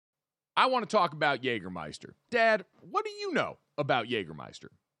I want to talk about Jägermeister. Dad, what do you know about Jägermeister?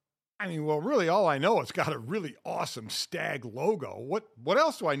 I mean, well, really, all I know, it's got a really awesome stag logo. What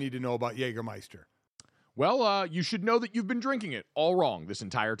else do I need to know about Jägermeister? Well, you should know that you've been drinking it all wrong this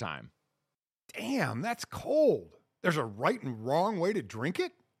entire time. Damn, that's cold. There's a right and wrong way to drink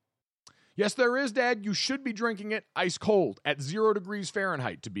it? Yes, there is, Dad. You should be drinking it ice cold at 0 degrees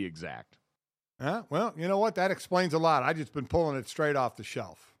Fahrenheit, to be exact. Well, you know what? That explains a lot. I just been pulling it straight off the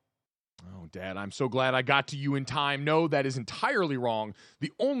shelf. Oh, Dad, I'm so glad I got to you in time. No, that is entirely wrong.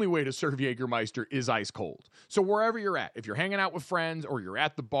 The only way to serve Jägermeister is ice cold. So wherever you're at, if you're hanging out with friends or you're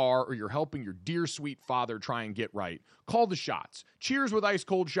at the bar or you're helping your dear sweet father try and get right, call the shots. Cheers with ice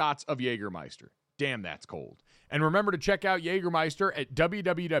cold shots of Jägermeister. Damn, that's cold. And remember to check out Jägermeister at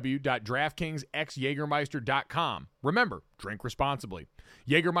www.draftkingsxjagermeister.com. Remember, drink responsibly.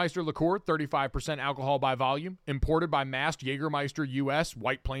 Jägermeister liqueur, 35% alcohol by volume, imported by Mast Jägermeister US,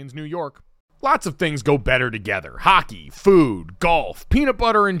 White Plains, New York. Lots of things go better together. Hockey, food, golf, peanut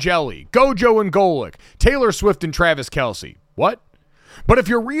butter and jelly, GoJo and Golic, Taylor Swift and Travis Kelce. What? But if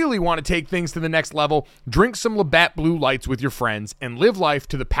you really want to take things to the next level, drink some Labatt Blue Lights with your friends and live life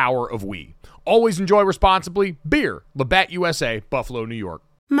to the power of we. Always enjoy responsibly. Beer, Labatt USA, Buffalo, New York.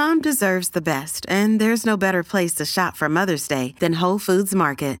 Mom deserves the best, and there's no better place to shop for Mother's Day than Whole Foods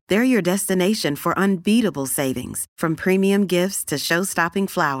Market. They're your destination for unbeatable savings, from premium gifts to show-stopping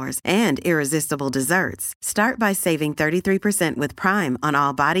flowers and irresistible desserts. Start by saving 33% with Prime on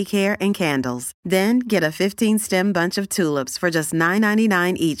all body care and candles. Then get a 15-stem bunch of tulips for just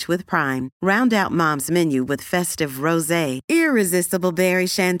 $9.99 each with Prime. Round out Mom's menu with festive rosé, irresistible berry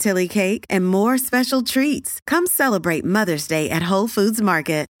chantilly cake, and more special treats. Come celebrate Mother's Day at Whole Foods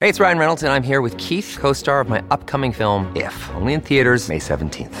Market. Hey, it's Ryan Reynolds, and I'm here with Keith, co-star of my upcoming film, If, only in theaters May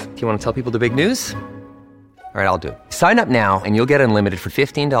 17th. Do you want to tell people the big news? All right, I'll do it. Sign up now and you'll get unlimited for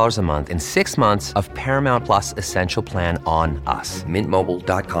 $15 a month and 6 months of Paramount Plus Essential Plan on us.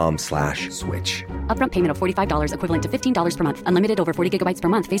 MintMobile.com/switch. Upfront payment of $45 equivalent to $15 per month. Unlimited over 40 gigabytes per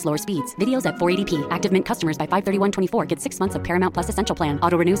month. Face lower speeds. Videos at 480p. Active Mint customers by 531.24 get 6 months of Paramount Plus Essential Plan.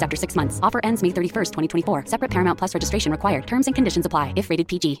 Auto renews after 6 months. Offer ends May 31st, 2024. Separate Paramount Plus registration required. Terms and conditions apply if rated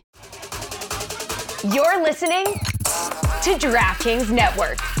PG. You're listening to DraftKings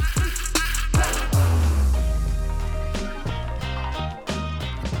Network.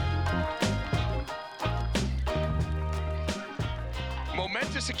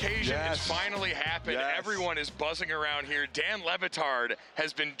 Momentous occasion has finally happened. Yes. Everyone is buzzing around here. Dan Batard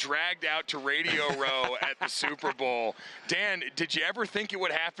has been dragged out to Radio Row at the Super Bowl. Dan, did you ever think it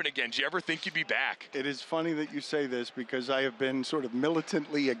would happen again? Did you ever think you'd be back? It is funny that you say this because I have been sort of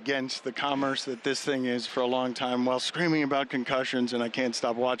militantly against the commerce that this thing is for a long time while screaming about concussions, and I can't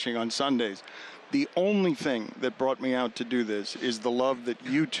stop watching on Sundays. The only thing that brought me out to do this is the love that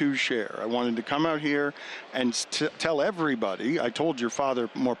you two share. I wanted to come out here and tell everybody, I told your father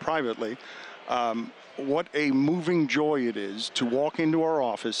more privately, what a moving joy it is to walk into our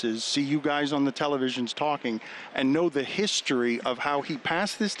offices, see you guys on the televisions talking, and know the history of how he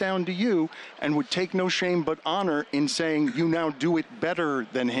passed this down to you and would take no shame but honor in saying you now do it better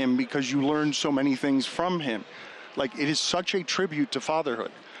than him because you learned so many things from him. Like, it is such a tribute to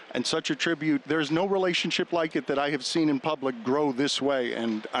fatherhood. And such a tribute. There's no relationship like it that I have seen in public grow this way,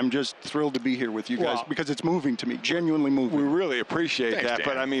 and I'm just thrilled to be here with you guys because it's moving to me, genuinely moving. We really appreciate Thanks, that, Dan.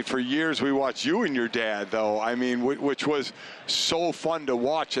 but I mean, for years we watched you and your dad, though. I mean, which was so fun to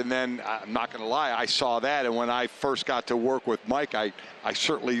watch, and then I'm not going to lie, I saw that, and when I first got to work with Mike, I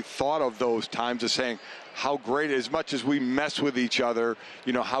certainly thought of those times as saying how great, as much as we mess with each other,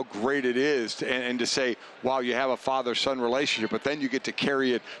 you know, how great it is and to say, wow, you have a father-son relationship, but then you get to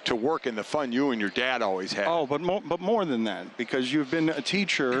carry it to work and the fun you and your dad always had. Oh, but more than that, because you've been a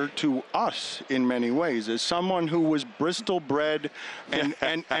teacher to us in many ways. As someone who was Bristol bred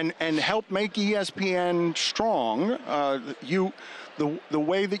and helped make ESPN strong, the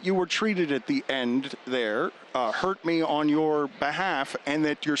way that you were treated at the end there hurt me on your behalf, and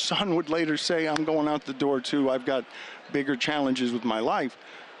that your son would later say, I'm going out the door too, I've got bigger challenges with my life.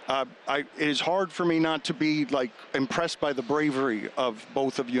 It is hard for me not to be like impressed by the bravery of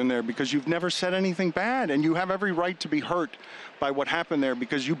both of you in there, because you've never said anything bad, and you have every right to be hurt by what happened there,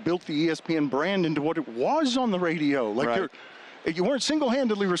 because you built the ESPN brand into what it was on the radio. Like, right. You weren't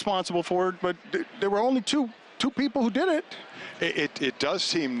single-handedly responsible for it, but there were only two two people who did it. It does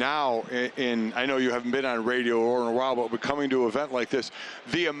seem now, I know you haven't been on radio or in a while, but coming to an event like this,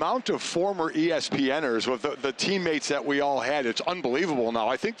 the amount of former ESPNers with the teammates that we all had, it's unbelievable now.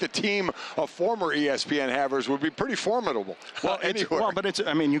 I think the team of former ESPN havers would be pretty formidable. Well,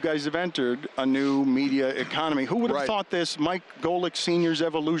 I mean, you guys have entered a new media economy. Who would have thought this? Mike Golic Sr.'s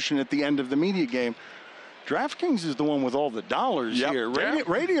evolution at the end of the media game. DraftKings is the one with all the dollars here.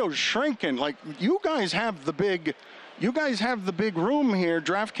 Radio's shrinking. Like, you guys have the big room here.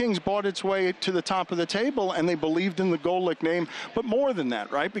 DraftKings bought its way to the top of the table, and they believed in the Golic name. But more than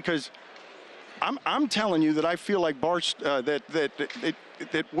that, right? Because I'm telling you that I feel like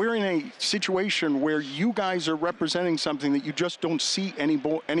that we're in a situation where you guys are representing something that you just don't see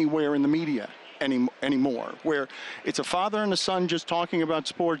anywhere in the media anymore, where it's a father and a son just talking about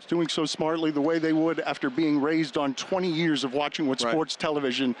sports, doing so smartly the way they would after being raised on 20 years of watching what sports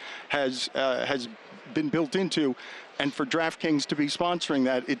television has been built into. And for DraftKings to be sponsoring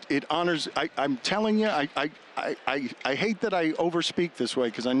that, it honors. I'm telling you, I hate that I overspeak this way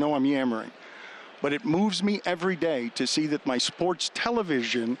because I know I'm yammering, but it moves me every day to see that my sports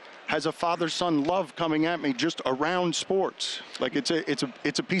television has a father-son love coming at me just around sports. Like,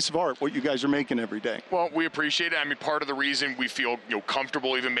 it's a piece of art what you guys are making every day. Well, we appreciate it. I mean, part of the reason we feel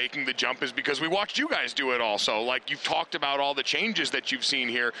comfortable even making the jump is because we watched you guys do it also. Like, you've talked about all the changes that you've seen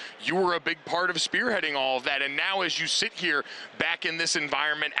here. You were a big part of spearheading all of that, and now as you sit here back in this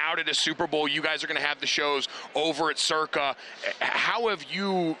environment, out at a Super Bowl, you guys are going to have the shows over at Circa. How have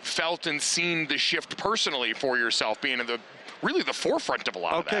you felt and seen the shift personally for yourself, being in the forefront of a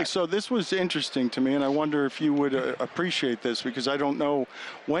lot of that? Okay, so this was interesting to me, and I wonder if you would appreciate this, because I don't know.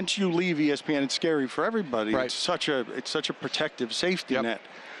 Once you leave ESPN, it's scary for everybody. Right. It's such a protective safety net.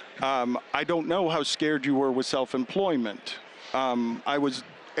 I don't know how scared you were with self-employment. I was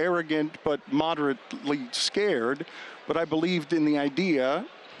arrogant but moderately scared, but I believed in the idea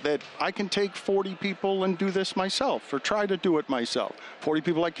that I can take 40 people and do this myself, or try to do it myself. 40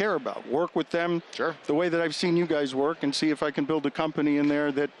 people I care about, work with them the way that I've seen you guys work, and see if I can build a company in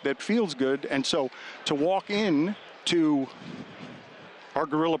there that feels good. And so to walk in to our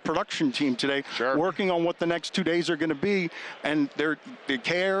guerrilla production team today, working on what the next 2 days are going to be, and they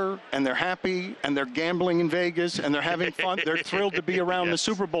care, and they're happy, and they're gambling in Vegas, and they're having fun. They're thrilled to be around the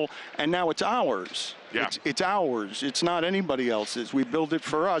Super Bowl, and now it's ours. Yeah. It's ours. It's not anybody else's. We build it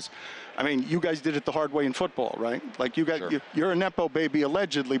for us. I mean, you guys did it the hard way in football, right? Like, you got you're a nepo baby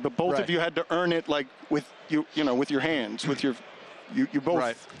allegedly, but both of you had to earn it, like, with with your hands, with your. You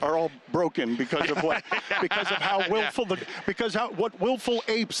both are all broken because of what, because of how willful what willful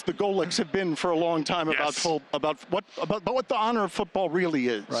apes the Golics have been for a long time about what the honor of football really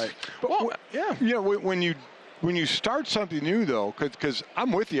is. Right. Well, when you start something new, though, because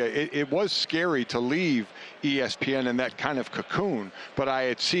I'm with you, it was scary to leave ESPN in that kind of cocoon, but I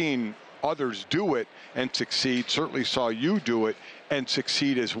had seen others do it and succeed, certainly saw you do it and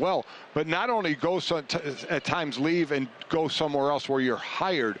succeed as well. But not only at times leave and go somewhere else where you're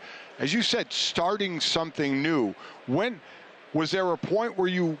hired, as you said, starting something new. When was there a point where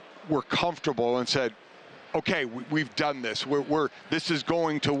you were comfortable and said, okay, we've done this, this is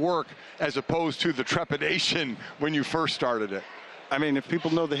going to work, as opposed to the trepidation when you first started it? I mean, if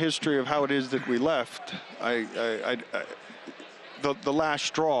people know the history of how it is that we left, the last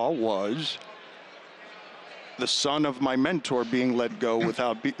straw was the son of my mentor being let go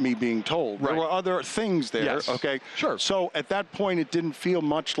without me being told. There were other things there, okay? Sure. So at that point, it didn't feel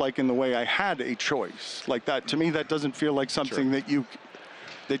much like in the way I had a choice. Like that, to me, that doesn't feel like something that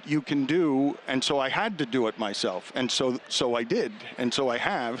you can do, and so I had to do it myself. And so I did, and so I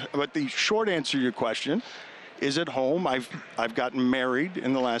have. But the short answer to your question is, at home, I've gotten married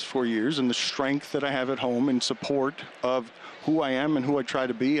in the last 4 years, and the strength that I have at home in support of who I am and who I try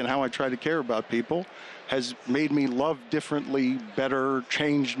to be and how I try to care about people has made me love differently, better,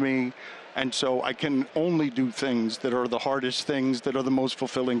 changed me. And so I can only do things that are the hardest things, that are the most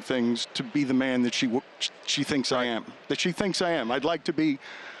fulfilling things, to be the man that she thinks I am. That she thinks I am. I'd like to be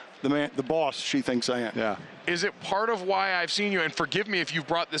the boss she thinks I am. Yeah. Is it part of why I've seen you, and forgive me if you've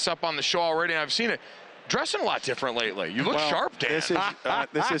brought this up on the show already, and I've seen it, dressing a lot different lately. You look sharp, Dan.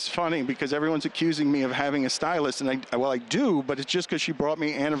 This is funny, because everyone's accusing me of having a stylist, and I do, but it's just because she brought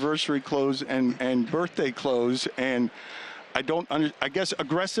me anniversary clothes and birthday clothes, and I guess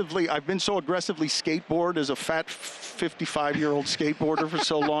aggressively, I've been so aggressively skateboard as a fat 55-year-old skateboarder for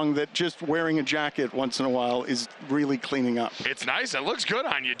so long that just wearing a jacket once in a while is really cleaning up. It's nice. It looks good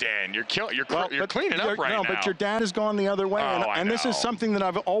on you, Dan. You're cleaning up right now. No, but your dad has gone the other way. And this is something that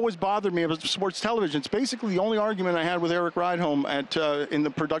I've always bothered me about sports television. It's basically the only argument I had with Eric Rydholm in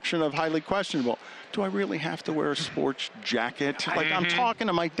the production of Highly Questionable. do I really have to wear a sports jacket? Like, I'm talking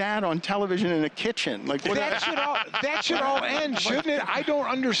to my dad on television in a kitchen. Like, that should all end, shouldn't it? I don't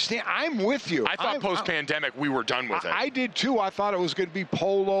understand. I'm with you. I thought post-pandemic we were done with it. I did too. I thought it was going to be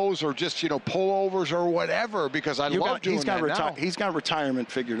polos or just, pullovers or whatever, because I love doing that now. He's got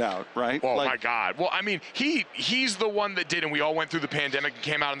retirement figured out, right? Oh, my God. Well, I mean, he's the one that did, and we all went through the pandemic and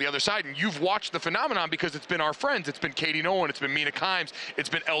came out on the other side, and you've watched the phenomenon because it's been our friends. It's been Katie Nolan. It's been Mina Kimes. It's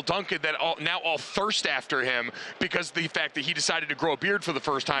been Elle Duncan that now all thirst after him because of the fact that he decided to grow a beard for the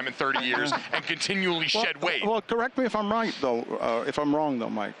first time in 30 years and continually shed weight. Well, correct me if I'm right, though. If I'm wrong, though,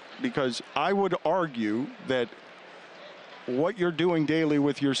 Mike, because I would argue that what you're doing daily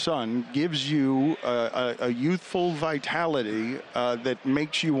with your son gives you a youthful vitality that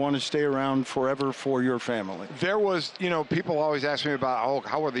makes you want to stay around forever for your family. There was, people always ask me about,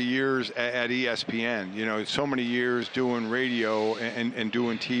 how are the years at ESPN? So many years doing radio and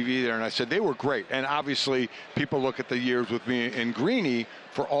doing TV there. And I said they were great. And obviously people look at the years with me and Greeny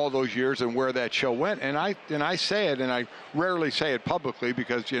for all those years and where that show went. And I say it, and I rarely say it publicly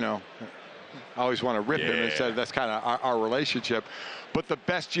because, I always want to rip him and say that's kind of our relationship. But the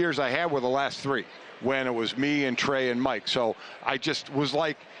best years I had were the last 3, when it was me and Trey and Mike. So I just was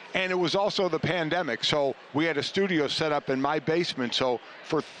like, and it was also the pandemic. So we had a studio set up in my basement. So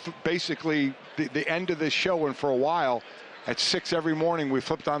for basically the end of this show and for a while, at 6 every morning, we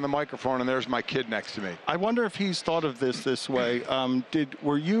flipped on the microphone, and there's my kid next to me. I wonder if he's thought of this way.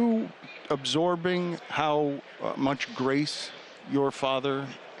 Were you absorbing how much grace your father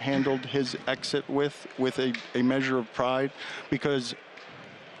handled his exit with a measure of pride? Because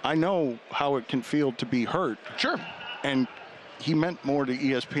I know how it can feel to be hurt. Sure. And he meant more to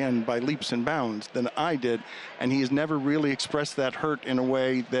ESPN by leaps and bounds than I did, and he has never really expressed that hurt in a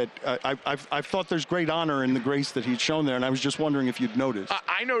way that I've thought there's great honor in the grace that he's shown there, and I was just wondering if you'd noticed.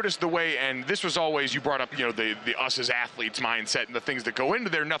 I noticed the way, and this was always, you brought up, the us as athletes mindset and the things that go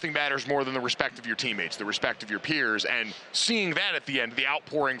into there. Nothing matters more than the respect of your teammates, the respect of your peers, and seeing that at the end, the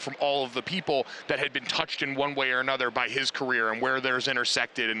outpouring from all of the people that had been touched in one way or another by his career and where there's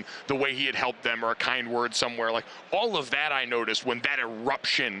intersected and the way he had helped them or a kind word somewhere, like all of that I noticed when that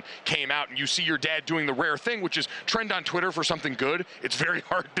eruption came out, and you see your dad doing the rare thing, which is trend on Twitter for something good. It's very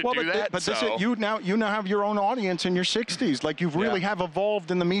hard to do that. But you now have your own audience in your 60s. Like, you've really have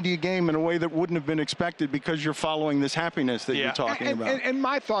evolved in the media game in a way that wouldn't have been expected because you're following this happiness that you're talking about. And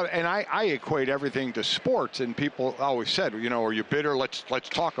my thought, and I equate everything to sports, and people always said, are you bitter? Let's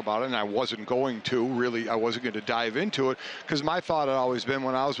talk about it. And I wasn't going to really. I wasn't going to dive into it because my thought had always been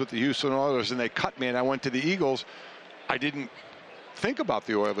when I was with the Houston Oilers and they cut me and I went to the Eagles, I didn't think about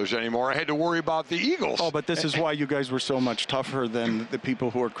the Oilers anymore. I had to worry about the Eagles. Oh, but this is why you guys were so much tougher than the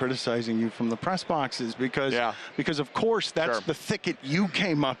people who are criticizing you from the press boxes, because of course that's the thicket you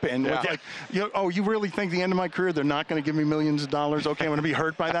came up in. Yeah. Like, you really think the end of my career they're not going to give me millions of dollars? Okay, I'm going to be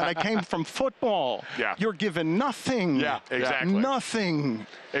hurt by that. I came from football. Yeah. You're given nothing. Yeah, exactly. Nothing.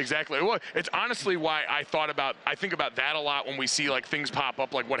 Exactly. Well, it's honestly why I think about that a lot when we see like things pop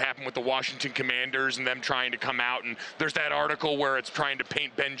up like what happened with the Washington Commanders and them trying to come out, and there's that article where it's trying to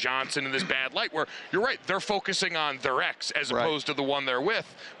paint Ben Johnson in this bad light, where you're right, they're focusing on their ex as opposed to the one they're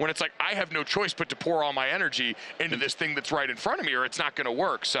with, when it's like I have no choice but to pour all my energy into this thing that's right in front of me or it's not going to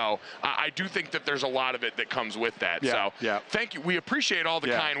work. So I do think that there's a lot of it that comes with that. Thank you. We appreciate all the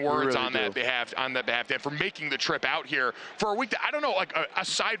kind words on that behalf, Dan, for making the trip out here for a week. I don't know, like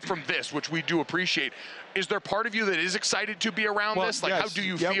aside from this, which we do appreciate, is there part of you that is excited to be around this? Like, how do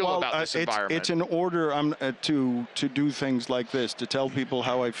you feel about this environment? It's an order to do things like this, to tell people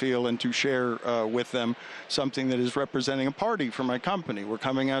how I feel and to share with them something that is representing a party for my company. We're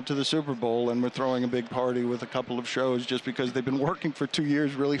coming out to the Super Bowl, and we're throwing a big party with a couple of shows just because they've been working for 2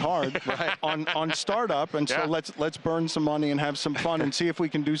 years really hard on startup. And so let's burn some money and have some fun and see if we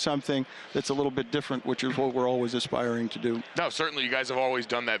can do something that's a little bit different, which is what we're always aspiring to do. No, certainly you guys have always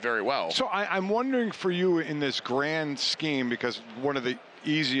done that very well. So I'm wondering for you in this grand scheme, because one of the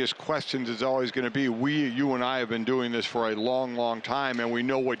easiest questions is always going to be, you and I have been doing this for a long, long time, and we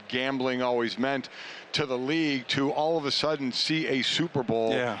know what gambling always meant to the league, to all of a sudden see a Super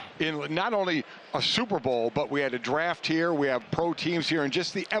Bowl in not only a Super Bowl, but we had a draft here, we have pro teams here, and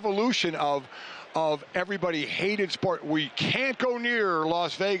just the evolution of everybody hated sport. We can't go near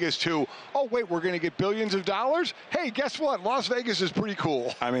Las Vegas to, oh, wait, we're going to get billions of dollars? Hey, guess what? Las Vegas is pretty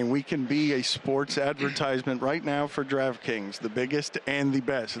cool. I mean, we can be a sports advertisement right now for DraftKings, the biggest and the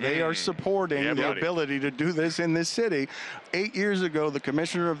best. They are supporting the ability to do this in this city. 8 years ago, the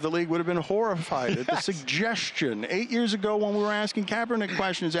commissioner of the league would have been horrified at the suggestion. 8 years ago, when we were asking Kaepernick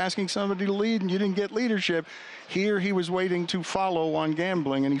questions, asking somebody to lead and you didn't get leadership, here he was waiting to follow on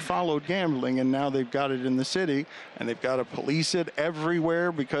gambling, and he followed gambling, and now now they've got it in the city, and they've got to police it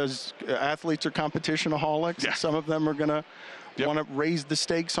everywhere because athletes are competitionaholics. Yeah. And some of them are going to want to raise the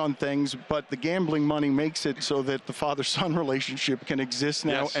stakes on things, but the gambling money makes it so that the father-son relationship can exist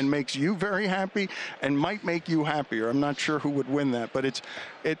now and makes you very happy and might make you happier. I'm not sure who would win that, but it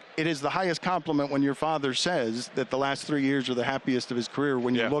is the highest compliment when your father says that the last 3 years are the happiest of his career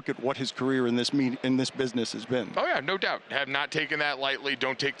when you look at what his career in this business has been. Oh, yeah, no doubt. Have not taken that lightly.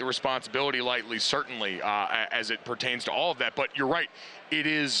 Don't take the responsibility lightly, certainly, as it pertains to all of that. But you're right. It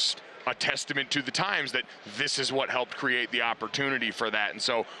is a testament to the times that this is what helped create the opportunity for that. And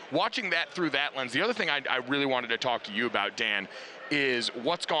so watching that through that lens, the other thing I really wanted to talk to you about, Dan, is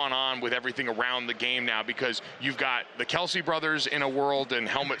what's gone on with everything around the game now, because you've got the Kelsey brothers in a world and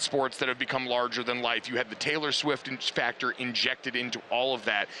helmet sports that have become larger than life. You had the Taylor Swift factor injected into all of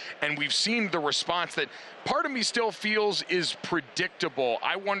that. And we've seen the response that part of me still feels is predictable.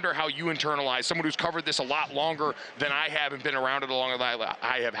 I wonder how you internalize, someone who's covered this a lot longer than I have and been around it as long as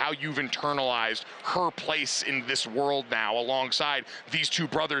I have, how you've internalized her place in this world now alongside these two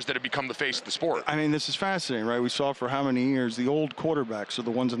brothers that have become the face of the sport. I mean, this is fascinating, right? We saw for how many years the old quarterbacks are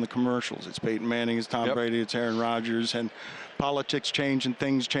the ones in the commercials. It's Peyton Manning, it's Tom Brady, it's Aaron Rodgers, and politics change and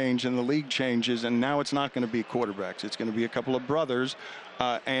things change and the league changes, and now it's not going to be quarterbacks. It's going to be a couple of brothers.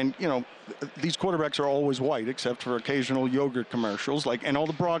 And, you know, these quarterbacks are always white except for occasional yogurt commercials. And all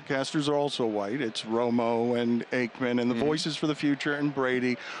the broadcasters are also white. It's Romo and Aikman and the Voices for the Future and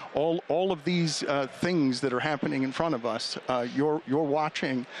Brady. All of these things that are happening in front of us, you're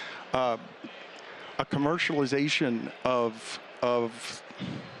watching a commercialization of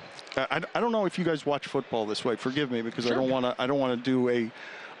I don't know if you guys watch football this way. Forgive me because I don't want to do a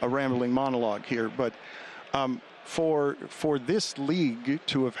rambling monologue here, but for this league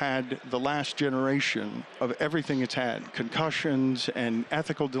to have had the last generation of everything it's had, concussions and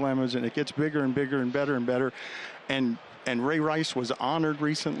ethical dilemmas, and it gets bigger and bigger and better and better, and Ray Rice was honored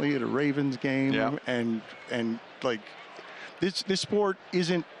recently at a Ravens game, and like this sport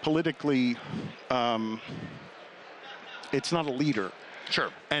isn't politically, it's not a leader. Sure.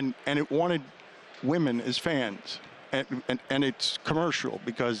 And it wanted women as fans. And it's commercial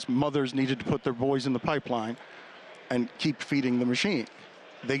because mothers needed to put their boys in the pipeline and keep feeding the machine.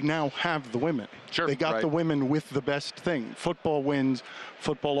 They now have the women. Sure. They got the women with the best thing. Football wins.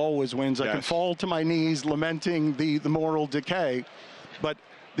 Football always wins. I can fall to my knees lamenting the moral decay. But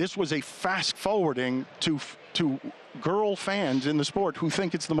this was a fast forwarding to girl fans in the sport who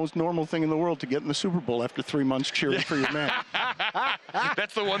think it's the most normal thing in the world to get in the Super Bowl after 3 months cheering for your man.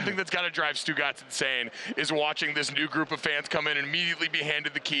 That's the one thing that's got to drive Stugatz insane, is watching this new group of fans come in and immediately be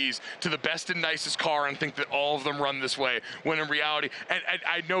handed the keys to the best and nicest car and think that all of them run this way, when in reality, and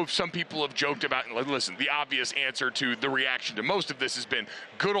I know some people have joked about, and listen, the obvious answer to the reaction to most of this has been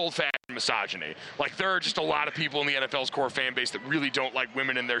good old-fashioned misogyny. Like, there are just a lot of people in the NFL's core fan base that really don't like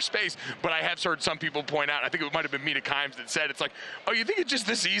women in their space, but I have heard some people point out, I think it might have been Mina Kimes that said, it's like, oh, you think it's just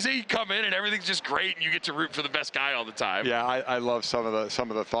this easy? You come in and everything's just great and you get to root for the best guy all the time. Yeah, I love some of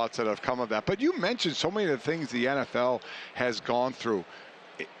the thoughts that have come of that. But you mentioned so many of the things the NFL has gone through.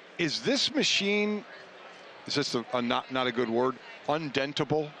 Is this machine, is this not a good word,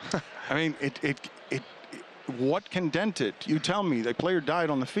 undentable? I mean, what can dent it? You tell me. The player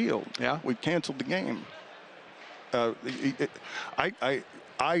died on the field. Yeah. We canceled the game.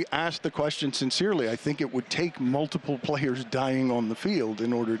 I asked the question sincerely. I think it would take multiple players dying on the field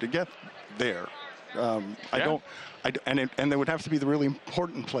in order to get there. And they would have to be the really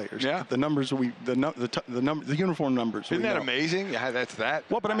important players. Yeah. The numbers the uniform numbers. Isn't that amazing? Yeah, that's that.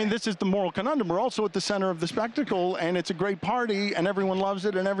 Well, but I mean, this is the moral conundrum. We're also at the center of the spectacle, and it's a great party, and everyone loves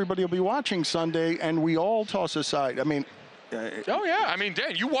it, and everybody will be watching Sunday, and we all toss aside. I mean. Oh, yeah. I mean,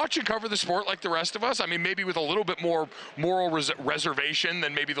 Dan, you watch and cover the sport like the rest of us. I mean, maybe with a little bit more moral reservation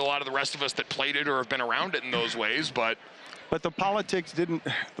than maybe a lot of the rest of us that played it or have been around it in those ways, but the politics didn't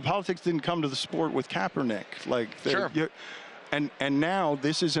come to the sport with Kaepernick. Sure. And now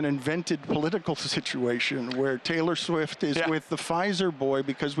this is an invented political situation where Taylor Swift is with the Pfizer boy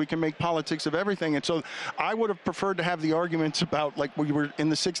because we can make politics of everything. And so I would have preferred to have the arguments about, like we were in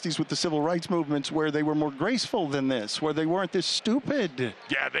the 60s with the civil rights movements, where they were more graceful than this, where they weren't this stupid.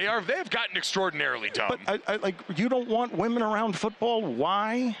 Yeah, they are. They've gotten extraordinarily dumb. But you don't want women around football.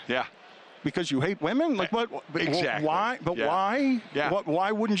 Why? Yeah. Because you hate women? Like what? Exactly. Why? But why? Yeah.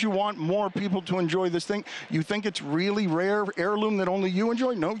 Why wouldn't you want more people to enjoy this thing? You think it's really rare heirloom that only you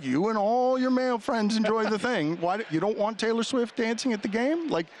enjoy? No, you and all your male friends enjoy the thing. Why? You don't want Taylor Swift dancing at the game?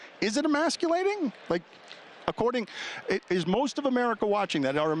 Like, is it emasculating? Like, Is most of America watching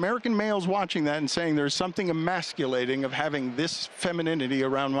that? Are American males watching that and saying there's something emasculating of having this femininity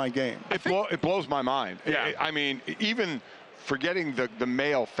around my game? It blows my mind. Yeah. I mean, even forgetting the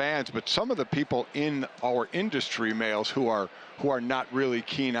male fans, but some of the people in our industry, males, who are not really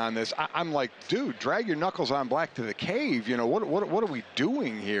keen on this. I'm like, dude, drag your knuckles on back to the cave. You know, what are we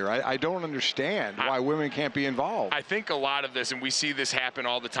doing here? I don't understand why women can't be involved. I think a lot of this, and we see this happen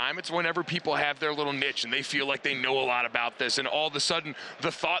all the time, it's whenever people have their little niche and they feel like they know a lot about this, and all of a sudden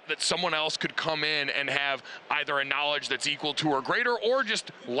the thought that someone else could come in and have either a knowledge that's equal to or greater, or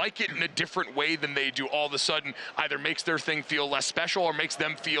just like it in a different way than they do, all of a sudden either makes their thing feel less special or makes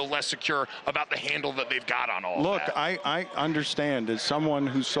them feel less secure about the handle that they've got on all of that. Look, I understand. As someone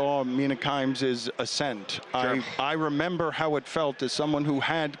who saw Mina Kimes' ascent, Sure. I remember how it felt as someone who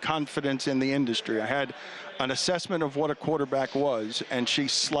had confidence in the industry. I had an assessment of what a quarterback was, and she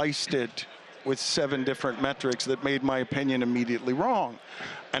sliced it with 7 different metrics that made my opinion immediately wrong.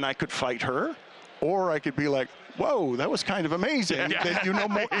 And I could fight her, or I could be like, whoa, that was kind of amazing. That you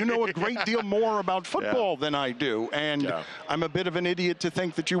know a great deal more about football than I do, and I'm a bit of an idiot to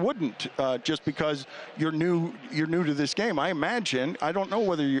think that you wouldn't, just because you're new to this game. I imagine, I don't know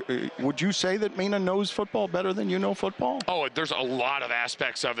whether would you say that Mina knows football better than you know football? Oh, there's a lot of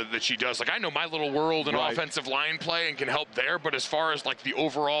aspects of it that she does. Like, I know my little world in offensive line play and can help there, but as far as like the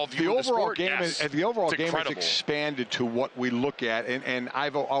overall view of the sport, the overall game has expanded to what we look at, and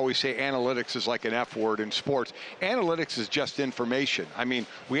I've always say analytics is like an F word in sports. Analytics is just information. I mean,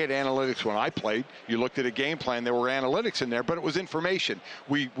 we had analytics when I played. You looked at a game plan, there were analytics in there, but it was information.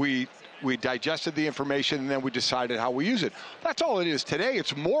 We digested the information, and then we decided how we use it. That's all it is today.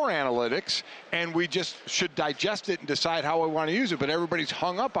 It's more analytics, and we just should digest it and decide how we want to use it. But everybody's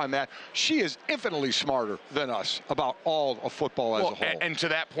hung up on that. She is infinitely smarter than us about all of football as a whole. And to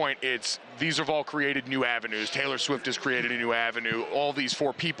that point, these have all created new avenues. Taylor Swift has created a new avenue. All these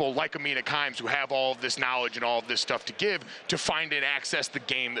for people like Mina Kimes who have all of this knowledge and all of this stuff to give to find and access the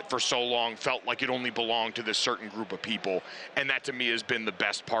game that for so long felt like it only belonged to this certain group of people. And that to me has been the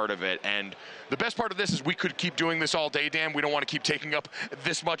best part of it. And the best part of this is we could keep doing this all day, Dan. We don't want to keep taking up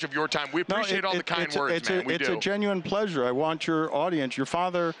this much of your time. We appreciate all the kind words, man. It's a genuine pleasure. I want your audience. Your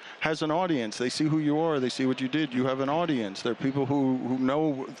father has an audience. They see who you are. They see what you did. You have an audience. There are people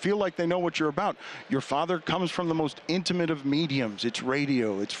who feel like they know what you're about. Your father comes from the most intimate of mediums. It's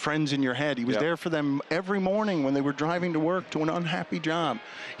radio. It's friends in your head. He was there for them every morning when they were driving to work to an unhappy job.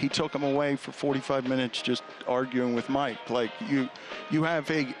 He took them away for 45 minutes just arguing with Mike. Like, you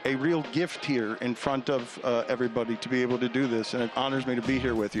have a real gift here in front of everybody to be able to do this, and it honors me to be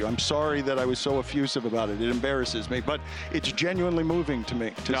here with you. I'm sorry that I was so effusive about it. It embarrasses me, but it's genuinely moving to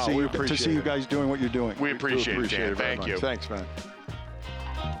me to see you guys doing what you're doing. We appreciate it, Dan. Thank you. Thanks, man.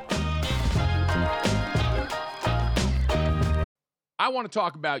 I want to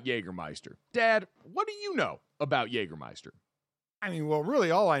talk about Jägermeister. Dad, what do you know about Jägermeister? I mean, well,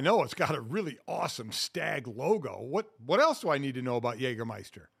 really, all I know, it's got a really awesome stag logo. What else do I need to know about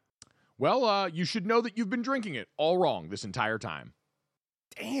Jägermeister? Well, you should know that you've been drinking it all wrong this entire time.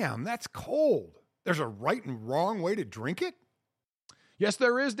 Damn, that's cold. There's a right and wrong way to drink it? Yes,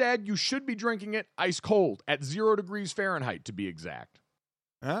 there is, Dad. You should be drinking it ice cold at 0 degrees Fahrenheit, to be exact.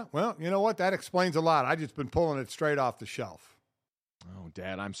 Well, you know what? That explains a lot. I just been pulling it straight off the shelf. Oh,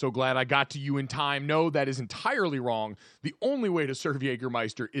 Dad, I'm so glad I got to you in time. No, that is entirely wrong. The only way to serve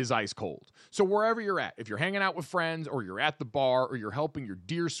Jägermeister is ice cold. So wherever you're at, if you're hanging out with friends or you're at the bar or you're helping your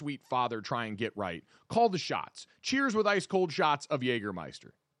dear sweet father try and get right, call the shots. Cheers with ice cold shots of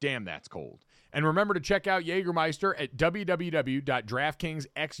Jägermeister. Damn, that's cold. And remember to check out Jägermeister at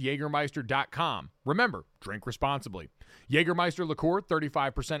www.draftkingsxjagermeister.com. Remember, drink responsibly. Jägermeister liqueur,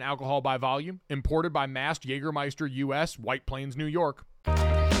 35% alcohol by volume, imported by Mast Jägermeister US, White Plains, New York.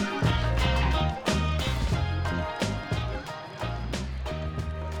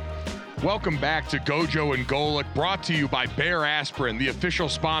 Welcome back to GoJo and Golic, brought to you by Bayer Aspirin, the official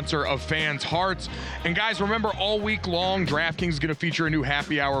sponsor of fans' hearts. And guys, remember, all week long, DraftKings is going to feature a new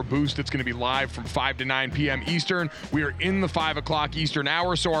happy hour boost that's going to be live from 5 to 9 p.m. Eastern. We are in the 5 o'clock Eastern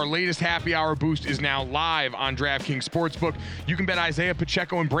hour, so our latest happy hour boost is now live on DraftKings Sportsbook. You can bet Isaiah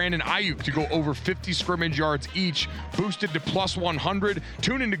Pacheco and Brandon Ayuk to go over 50 scrimmage yards each, boosted to plus 100.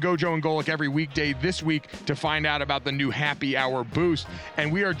 Tune into GoJo and Golic every weekday this week to find out about the new happy hour boost.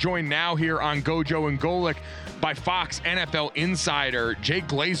 And we are joined now now here on GoJo and Golic by Fox NFL insider Jay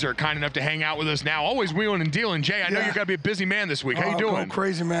Glazer, kind enough to hang out with us now. Always wheeling and dealing. Jay, I know you're going to be a busy man this week. How you doing? Going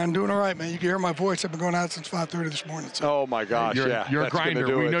crazy, man. Doing all right, man. You can hear my voice. I've been going out since 5:30 this morning. So. Oh, my gosh, You're a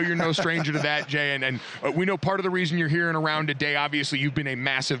grinder. We know you're no stranger to that, Jay, and we know part of the reason you're here and around today, obviously, you've been a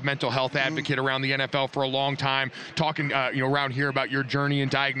massive mental health advocate around the NFL for a long time, talking around here about your journey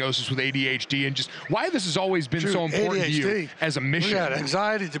and diagnosis with ADHD and just why this has always been so important ADHD. to you as a mission. We got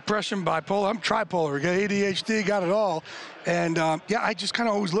anxiety, depression, bipolar. I'm tripolar. We got ADHD, got it all. And, I just kind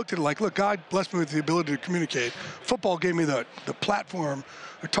of always looked at it like, look, God blessed me with the ability to communicate. Football gave me the platform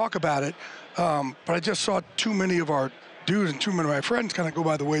to talk about it. But I just saw too many of our dudes and too many of my friends kind of go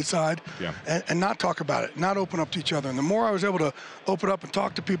by the wayside and not talk about it, not open up to each other. And the more I was able to open up and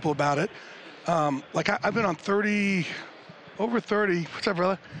talk to people about it, I've been on over 30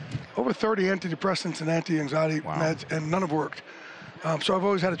 antidepressants and anti-anxiety meds, and none have worked. So I've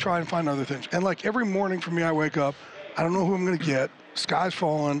always had to try and find other things. And like every morning for me, I wake up, I don't know who I'm going to get, sky's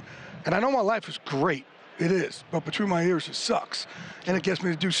falling, and I know my life is great. It is, but between my ears, it sucks. And it gets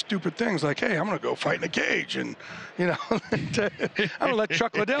me to do stupid things like, hey, I'm going to go fight in a cage. And, I'm going to let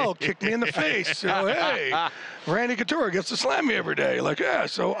Chuck Liddell kick me in the face. So, hey, Randy Couture gets to slam me every day. Like, yeah,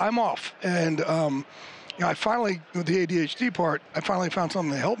 so I'm off. And, I finally, with the ADHD part, I finally found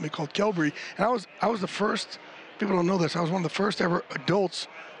something that helped me called Kelbry. And I was the first, people don't know this, I was one of the first ever adults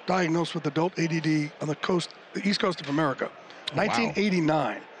diagnosed with adult ADD on the East Coast of America,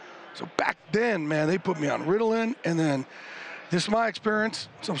 1989. Wow. So back then, man, they put me on Ritalin, and then this is my experience,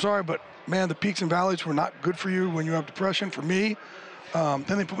 so I'm sorry, but, man, the peaks and valleys were not good for you when you have depression, for me. Then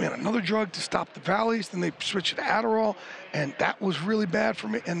they put me on another drug to stop the valleys, then they switched to Adderall, and that was really bad for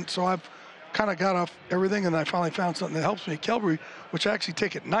me. And so I've kind of got off everything, and I finally found something that helps me, Kelbry, which I actually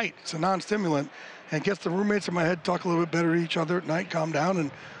take at night. It's a non-stimulant, and gets the roommates in my head talk a little bit better to each other at night, calm down,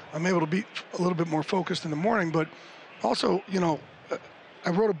 and I'm able to be a little bit more focused in the morning. But also, I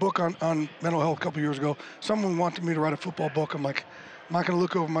wrote a book on mental health a couple years ago. Someone wanted me to write a football book. I'm like, I'm not going to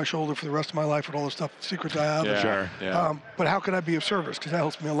look over my shoulder for the rest of my life with all the stuff, secrets I have. Yeah, sure. Yeah. But how can I be of service? Because that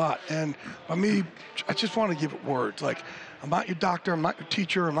helps me a lot. And by me, I just want to give it words. Like, I'm not your doctor. I'm not your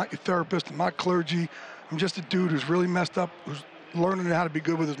teacher. I'm not your therapist. I'm not clergy. I'm just a dude who's really messed up, who's learning how to be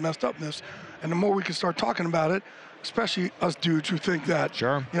good with his messed upness. And the more we can start talking about it, especially us dudes who think that,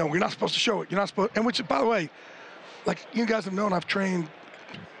 we're not supposed to show it. You're not supposed, and which, by the way, like you guys have known, I've trained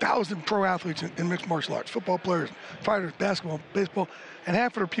 1,000 pro athletes in mixed martial arts, football players, fighters, basketball, baseball, and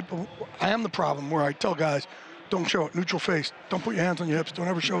half of the people, I am the problem where I tell guys, don't show it, neutral face, don't put your hands on your hips, don't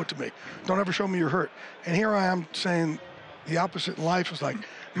ever show it to me, don't ever show me you're hurt. And here I am saying the opposite in life is like,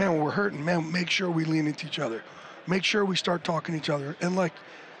 man, when we're hurting, man, make sure we lean into each other. Make sure we start talking to each other. And like,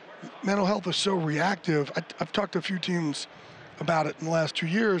 mental health is so reactive. I've talked to a few teams about it in the last 2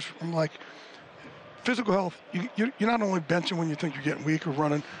 years. I'm like, physical health, you're not only benching when you think you're getting weak or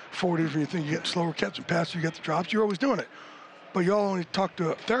running 40s when you think you're getting slower, catching passes, you get the drops, you're always doing it. But you all only talk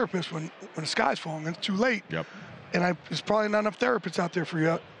to a therapist when the sky's falling and it's too late. Yep. And there's probably not enough therapists out there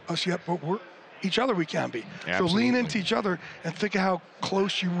for us yet, but each other we can be. Absolutely. So lean into each other and think of how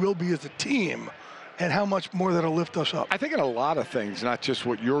close you will be as a team and how much more that'll lift us up. I think in a lot of things, not just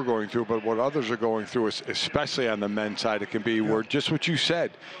what you're going through, but what others are going through, especially on the men's side, it can be where just what you said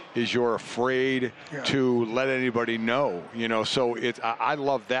is you're afraid to let anybody know, so I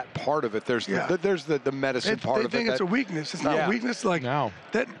love that part of it. There's the medicine part of it. They think it's a weakness. It's not a weakness. Like,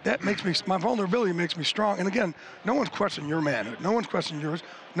 that makes me, my vulnerability makes me strong. And again, no one's questioning your manhood. No one's questioning yours.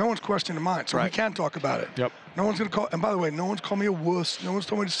 No one's questioning mine. So we can talk about it. Yep. No one's going to call, and by the way, no one's called me a wuss. No one's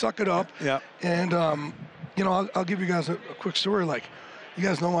told me to suck it up. Yep. And, I'll give you guys a quick story. Like, you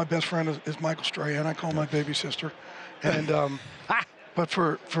guys know my best friend is Michael Strahan. I call him my baby sister. And, but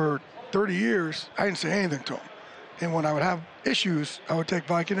for 30 years, I didn't say anything to him. And when I would have issues, I would take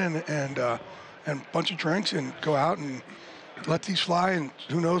Vicodin and a bunch of drinks and go out and let these fly, and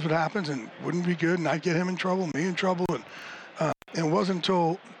who knows what happens, and wouldn't be good, and I'd get him in trouble, me in trouble. And it wasn't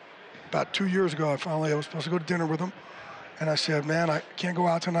until about 2 years ago, I was supposed to go to dinner with him, and I said, man, I can't go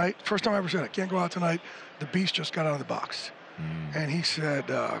out tonight. First time I ever said, I can't go out tonight. The beast just got out of the box. And he said,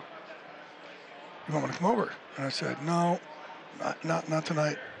 you want me to come over? And I said, no, not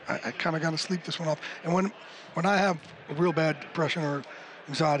tonight. I kind of got to sleep this one off. And when I have a real bad depression or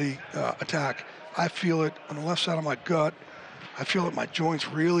anxiety attack, I feel it on the left side of my gut. I feel it in my joints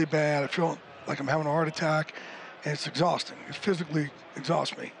really bad. I feel like I'm having a heart attack, and it's exhausting. It physically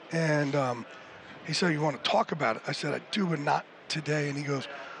exhausts me. And he said, you want to talk about it? I said, I do, but not today. And he goes,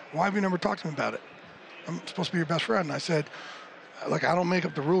 why have you never talked to me about it? I'm supposed to be your best friend. And I said, like, I don't make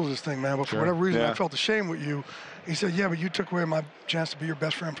up the rules of this thing, man, but for whatever reason, I felt ashamed with you. He said, yeah, but you took away my chance to be your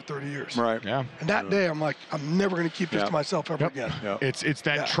best friend for 30 years. Right. Yeah. And that day, I'm like, I'm never going to keep this to myself ever again. Yep. It's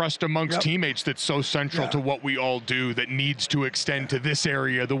that trust amongst teammates that's so central to what we all do that needs to extend to this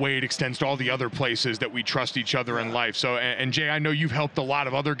area the way it extends to all the other places that we trust each other in life. So, and Jay, I know you've helped a lot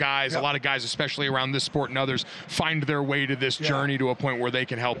of other guys, a lot of guys, especially around this sport and others, find their way to this journey to a point where they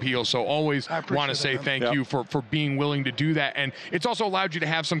can help heal. So always want to say thank you for being willing to do that. And it's also allowed you to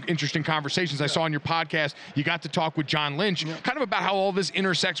have some interesting conversations. I saw on your podcast, you got to talk with John Lynch, kind of about how all this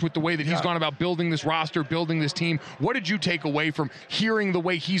intersects with the way that he's gone about building this roster, building this team. What did you take away from hearing the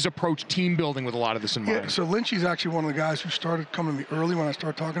way he's approached team building with a lot of this in mind? Yeah, so Lynch is actually one of the guys who started coming to me early when I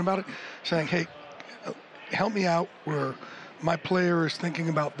started talking about it, saying, hey, help me out where my player is thinking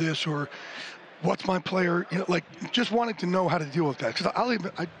about this, or what's my player, like just wanting to know how to deal with that. Because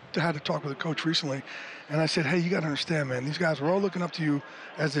I had to talk with a coach recently, and I said, hey, you got to understand, man, these guys are all looking up to you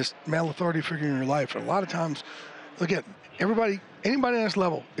as this male authority figure in your life. And a lot of times, again, anybody on this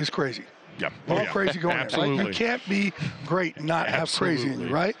level is crazy. Yeah. We're all crazy going Absolutely. there. Right? You can't be great and not have crazy in you,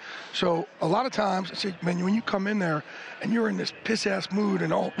 right? So a lot of times, I say, man, when you come in there and you're in this piss-ass mood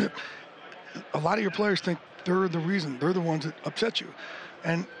and all, a lot of your players think they're the reason. They're the ones that upset you.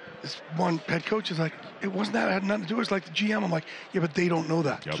 And this one head coach is like, it wasn't that. It had nothing to do with it. It's like the GM. I'm like, yeah, but they don't know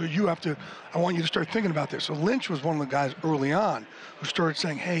that. So you have to, I want you to start thinking about this. So Lynch was one of the guys early on who started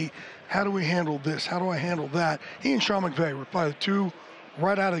saying, hey, how do we handle this? How do I handle that? He and Sean McVay were probably the two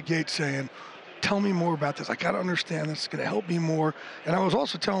right out of the gate saying, tell me more about this. I got to understand this. It's going to help me more. And I was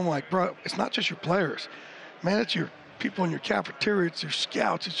also telling him, like, bro, it's not just your players. Man, it's your people in your cafeteria. It's your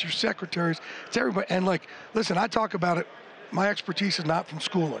scouts. It's your secretaries. It's everybody. And, like, listen, I talk about it. My expertise is not from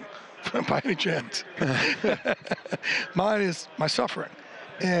schooling by any chance. Mine is my suffering.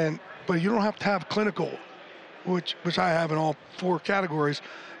 But you don't have to have clinical, which I have in all 4 categories.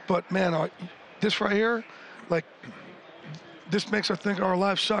 But, man, this right here, like, this makes us think our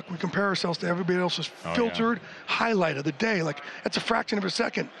lives suck. We compare ourselves to everybody else's filtered highlight of the day. Like, that's a fraction of a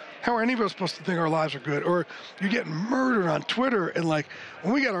second. How are any of us supposed to think our lives are good? Or you're getting murdered on Twitter. And, like,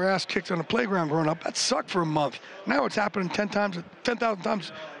 when we got our ass kicked on the playground growing up, that sucked for a month. Now it's happening 10,000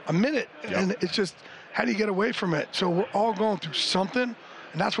 times a minute. And it's just, how do you get away from it? So we're all going through something.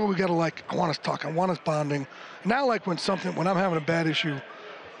 And that's where we got to, like, I want us talking. I want us bonding. Now, like, when I'm having a bad issue,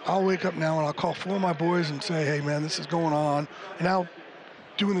 I'll wake up now and I'll call 4 of my boys and say, hey, man, this is going on. And now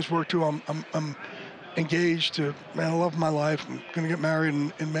doing this work, too, I'm engaged to, man, I love my life. I'm going to get married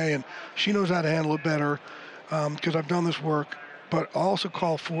in May, and she knows how to handle it better because I've done this work. But I'll also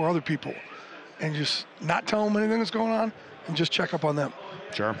call 4 other people and just not tell them anything that's going on and just check up on them.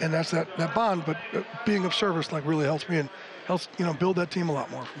 Sure. And that's that bond. But being of service, like, really helps me and helps, build that team a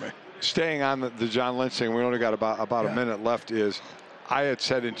lot more for me. Staying on the John Lynch thing, we only got about a minute left, is I had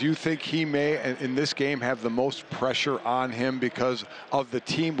said, and do you think he may, in this game, have the most pressure on him because of the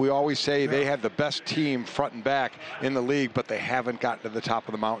team? We always say they have the best team front and back in the league, but they haven't gotten to the top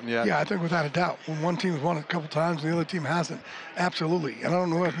of the mountain yet. Yeah, I think without a doubt. When one team's won it a couple times and the other team hasn't, absolutely. And I don't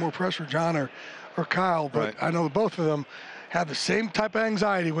know who has more pressure, John or Kyle, but I know both of them have the same type of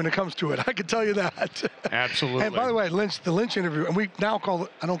anxiety when it comes to it. I can tell you that. Absolutely. And by the way, the Lynch interview, and we now call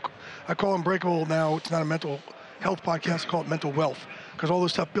it, I call Unbreakable now. It's not a mental health podcast. I call it Mental Wealth, because all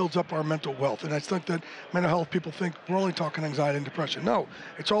this stuff builds up our mental wealth. And I think that mental health people think we're only talking anxiety and depression. No,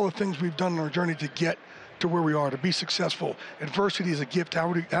 it's all the things we've done in our journey to get to where we are, to be successful. Adversity is a gift.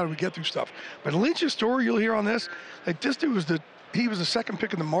 How do we get through stuff? But Lynch's story, you'll hear on this, like, this dude was he was the second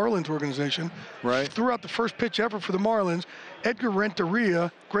pick in the Marlins organization. Right. Threw out the first pitch ever for the Marlins. Edgar Renteria,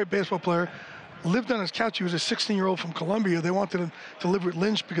 great baseball player, lived on his couch. He was a 16-year-old from Columbia. They wanted him to live with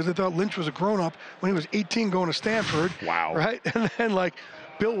Lynch because they thought Lynch was a grown-up when he was 18 going to Stanford. Wow. Right? And then, like,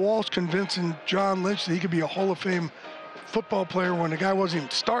 Bill Walsh convincing John Lynch that he could be a Hall of Fame football player when the guy wasn't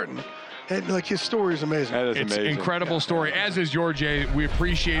even starting. And, like, his story is amazing. That is it's amazing. It's an incredible story, as is your, Jay. We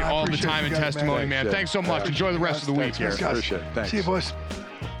appreciate all the time and testimony, man. Thanks so much. Enjoy the rest of the week here. Appreciate it. Thanks. See you, boys.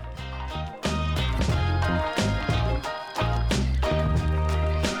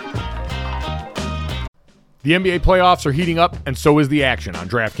 The NBA playoffs are heating up, and so is the action on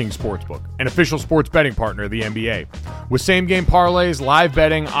DraftKings Sportsbook, an official sports betting partner of the NBA. With same-game parlays, live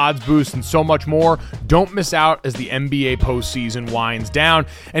betting, odds boosts, and so much more, don't miss out as the NBA postseason winds down.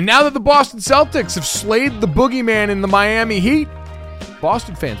 And now that the Boston Celtics have slayed the boogeyman in the Miami Heat,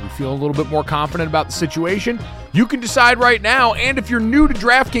 Boston fans, we feel a little bit more confident about the situation. You can decide right now, and if you're new to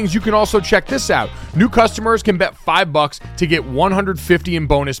DraftKings, you can also check this out. New customers can bet $5 to get $150 in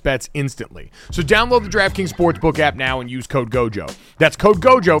bonus bets instantly. So download the DraftKings Sportsbook app now and use code GoJo. That's code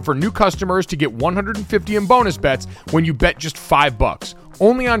GoJo for new customers to get $150 in bonus bets when you bet just $5.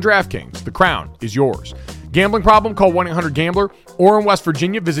 Only on DraftKings. The crown is yours. Gambling problem? Call 1-800-GAMBLER. Or in West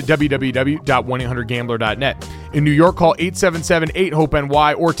Virginia, visit www.1800gambler.net. In New York, call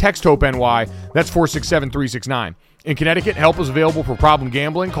 877-8-HOPE-NY or text HOPE-NY. That's 467-369. In Connecticut, help is available for problem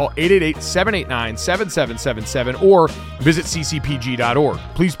gambling. Call 888-789-7777 or visit ccpg.org.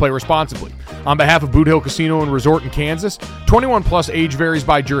 Please play responsibly. On behalf of Boot Hill Casino and Resort in Kansas, 21 plus, age varies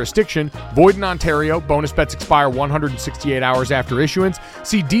by jurisdiction, void in Ontario. Bonus bets expire 168 hours after issuance.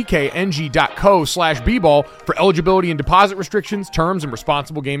 See dkng.co/bball for eligibility and deposit restrictions, terms, and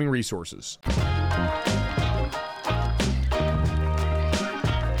responsible gaming resources.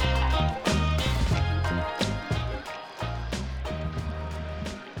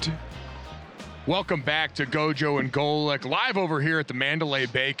 Welcome back to GoJo and Golic, live over here at the Mandalay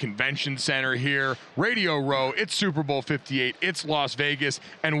Bay Convention Center here, Radio Row. It's Super Bowl 58. It's Las Vegas,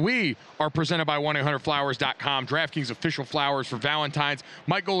 and we are presented by 1-800-Flowers.com, DraftKings official flowers for Valentine's.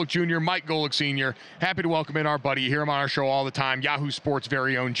 Mike Golic Jr., Mike Golic Sr. Happy to welcome in our buddy. You hear him on our show all the time, Yahoo Sports'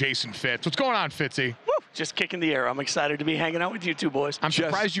 very own Jason Fitz. What's going on, Fitzy? Woo! Just kicking the air. I'm excited to be hanging out with you two boys. I'm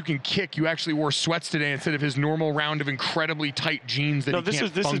surprised you can kick. You actually wore sweats today instead of his normal round of incredibly tight jeans that he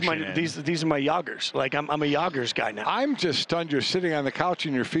can't function in. These are my joggers. Like I'm a joggers guy now. I'm just stunned. You're sitting on the couch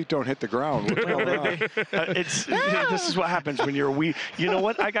and your feet don't hit the ground. What's going on? This is what happens when you're a wee. You know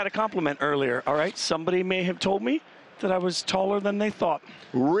what? I got a compliment earlier. All right, somebody may have told me that I was taller than they thought.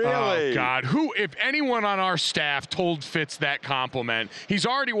 Really? Oh, God. Who, if anyone on our staff told Fitz that compliment, he's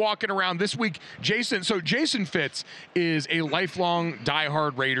already walking around this week. Jason Fitz is a lifelong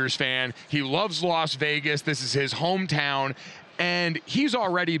diehard Raiders fan. He loves Las Vegas. This is his hometown. And he's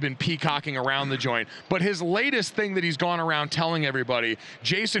already been peacocking around the joint. But his latest thing that he's gone around telling everybody,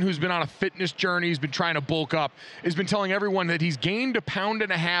 Jason, who's been on a fitness journey, he's been trying to bulk up, has been telling everyone that he's gained 1.5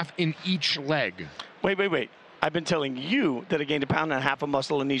 pounds in each leg. Wait. I've been telling you that I gained 1.5 pounds of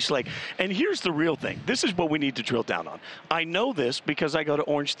muscle in each leg. And here's the real thing. This is what we need to drill down on. I know this because I go to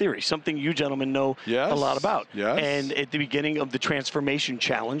Orange Theory, something you gentlemen know a lot about. Yes. And at the beginning of the Transformation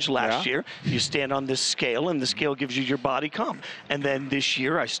Challenge last year, you stand on this scale, and the scale gives you your body comp. And then this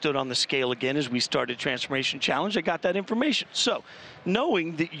year, I stood on the scale again as we started Transformation Challenge. I got that information. So,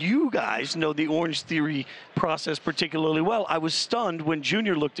 knowing that you guys know the Orange Theory process particularly well, I was stunned when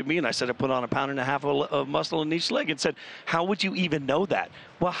Junior looked at me and I said I put on 1.5 pounds of muscle in each leg and said, how would you even know that?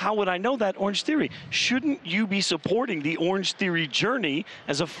 Well, how would I know that, Orange Theory? Shouldn't you be supporting the Orange Theory journey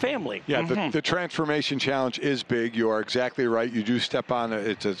as a family? Yeah, the Transformation Challenge is big. You are exactly right. You do step on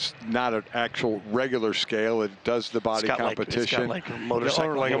it. It's not an actual regular scale. It does the body competition. It's got like a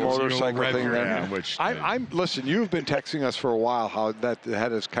motorcycle. Like a motorcycle thing. Listen, you've been texting us for a while how that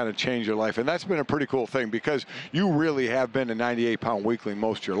has kind of changed your life, and that's been a pretty cool thing because you really have been a 98-pound weakling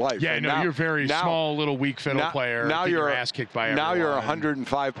most of your life. Yeah, you're a very small little weak fiddle player. Now you're your ass kicked by everyone. Now you're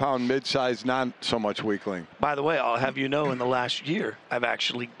 105-pound mid-sized, not so much weakling. By the way, I'll have you know, in the last year, I've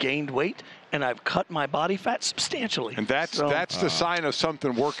actually gained weight and I've cut my body fat substantially. And that's the sign of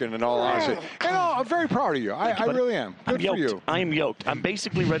something working, in all honesty. And I'm very proud of you. I really am. Good for you. I am yoked. I'm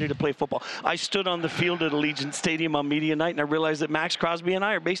basically ready to play football. I stood on the field at Allegiant Stadium on media night, and I realized that Max Crosby and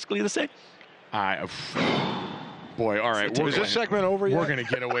I are basically the same. Boy, all right. Is this segment over yet? We're going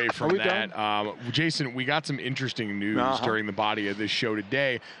to get away from that. Jason, we got some interesting news during the body of this show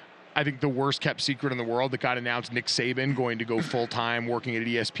today. I think the worst kept secret in the world that got announced, Nick Saban going to go full-time working at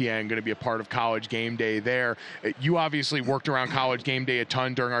ESPN, going to be a part of College Game Day there. You obviously worked around College Game Day a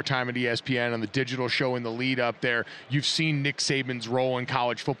ton during our time at ESPN on the digital show in the lead up there. You've seen Nick Saban's role in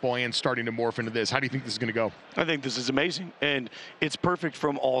college football and starting to morph into this. How do you think this is going to go? I think this is amazing, and it's perfect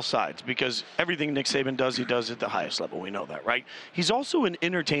from all sides because everything Nick Saban does, he does at the highest level. We know that, right? He's also an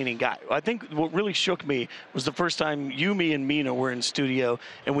entertaining guy. I think what really shook me was the first time you, me, and Mina were in studio,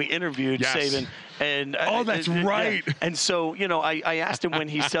 and we interviewed Saban. And that's right. Yeah. And so, I asked him when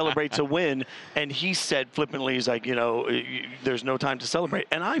he celebrates a win, and he said flippantly, he's like, there's no time to celebrate.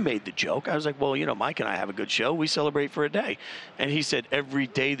 And I made the joke. I was like, well, Mike and I have a good show. We celebrate for a day. And he said, every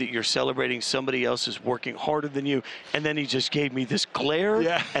day that you're celebrating, somebody else is working harder than you. And then he just gave me this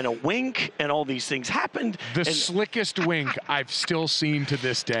glare and a wink, and all these things happened. The slickest wink I've still seen to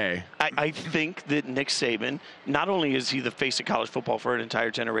this day. I think that Nick Saban, not only is he the face of college football for an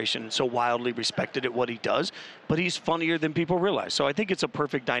entire generation and so wildly respected at what he does, but he's funnier than people realize. So I think it's a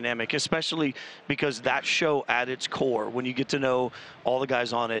perfect dynamic, especially because that show at its core, when you get to know all the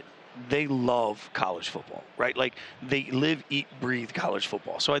guys on it, they love college football, right? Like they live, eat, breathe college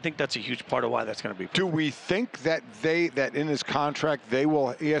football. So I think that's a huge part of why that's going to be. Do we think that in his contract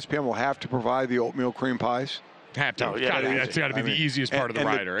ESPN will have to provide the oatmeal cream pies? Have to. That's got to be the easiest part of the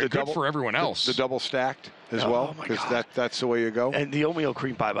rider. Good for everyone else. The double stacked. as well? Because that's the way you go. And the oatmeal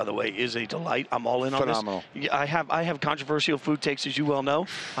cream pie, by the way, is a delight. I'm all in on this. Phenomenal. I have controversial food takes, as you well know.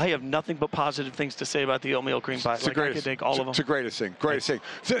 I have nothing but positive things to say about the oatmeal cream pie. It's the greatest. I could take all of them. It's the greatest thing. Greatest thing.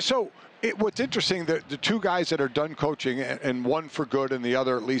 So what's interesting, the two guys that are done coaching, and one for good and the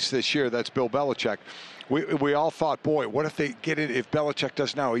other at least this year, that's Bill Belichick. We all thought, boy, what if they get it? If Belichick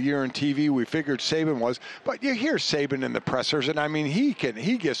does now a year in TV, we figured Saban was. But you hear Saban in the pressers, and I mean, he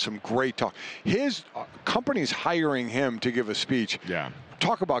gives some great talk. His company's hiring him to give a speech. Yeah.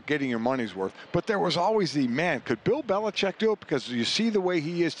 Talk about getting your money's worth. But there was always the, man, could Bill Belichick do it? Because you see the way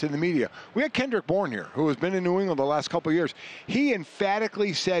he is to the media. We had Kendrick Bourne here, who has been in New England the last couple of years. He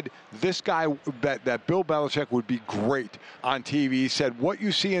emphatically said this guy, that Bill Belichick would be great on TV. He said what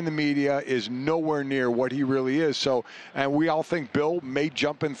you see in the media is nowhere near what he really is. So, and we all think Bill may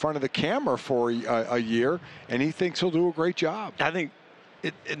jump in front of the camera for a year, and he thinks he'll do a great job. I think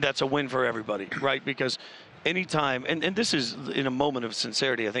that's a win for everybody, right? Because anytime, and this is in a moment of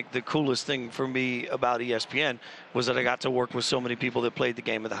sincerity, I think the coolest thing for me about ESPN was that I got to work with so many people that played the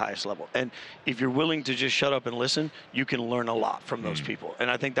game at the highest level. And if you're willing to just shut up and listen, you can learn a lot from those people. And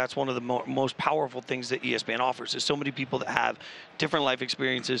I think that's one of the most powerful things that ESPN offers, is so many people that have different life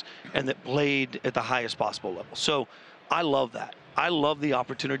experiences and that played at the highest possible level. So I love that. I love the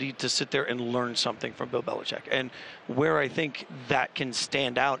opportunity to sit there and learn something from Bill Belichick. And where I think that can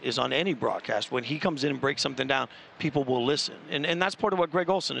stand out is on any broadcast. When he comes in and breaks something down, people will listen. And that's part of what Greg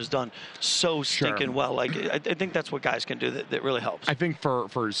Olsen has done so stinking well. Like, I think that's what guys can do that really helps. I think for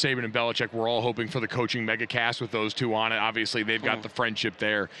Saban and Belichick, we're all hoping for the coaching megacast with those two on it. Obviously, they've got the friendship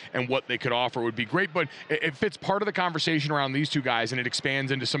there, and what they could offer would be great. But it fits part of the conversation around these two guys, and it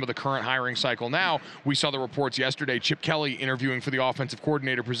expands into some of the current hiring cycle now. We saw the reports yesterday, Chip Kelly interviewing for the offensive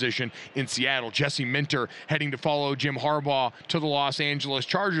coordinator position in Seattle, Jesse Minter heading to follow Jim Harbaugh to the Los Angeles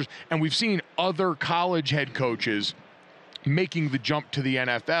Chargers, and we've seen other college head coaches making the jump to the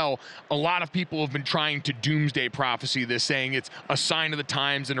NFL. A lot of people have been trying to doomsday prophecy this, saying it's a sign of the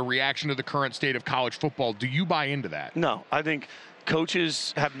times and a reaction to the current state of college football. Do you buy into that? No, I think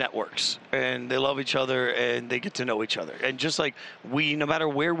coaches have networks, and they love each other, and they get to know each other. And just like we, no matter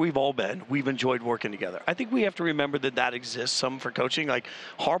where we've all been, we've enjoyed working together. I think we have to remember that exists some for coaching. Like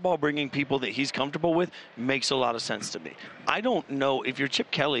Harbaugh bringing people that he's comfortable with makes a lot of sense to me. I don't know, if you're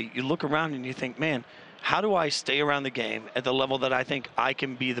Chip Kelly, you look around and you think, man, how do I stay around the game at the level that I think I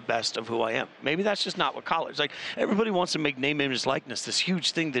can be the best of who I am? Maybe that's just not what college. Like, everybody wants to make name, image, likeness this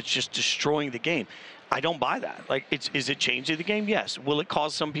huge thing that's just destroying the game. I don't buy that. Like, is it changing the game? Yes. Will it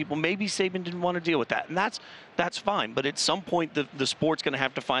cause some people? Maybe Saban didn't want to deal with that, and that's fine. But at some point, the sport's going to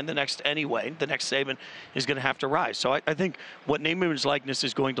have to find the next anyway. The next Saban is going to have to rise. So I think what name, image, likeness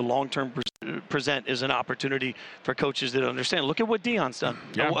is going to long-term present is an opportunity for coaches that understand. Look at what Deion's done.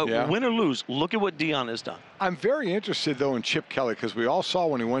 Win or lose, look at what Deion has done. I'm very interested, though, in Chip Kelly, because we all saw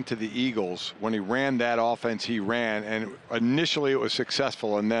when he went to the Eagles, when he ran that offense he ran, and initially it was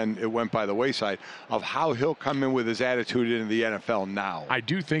successful, and then it went by the wayside, of how he'll come in with his attitude into the NFL now. I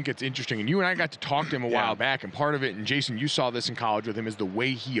do think it's interesting, and you and I got to talk to him a while back, and part of it, and Jason, you saw this in college with him, is the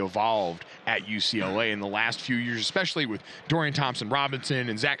way he evolved at UCLA in the last few years, especially with Dorian Thompson-Robinson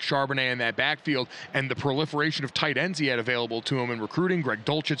and Zach Charbonnet in that backfield, and the proliferation of tight ends he had available to him in recruiting. Greg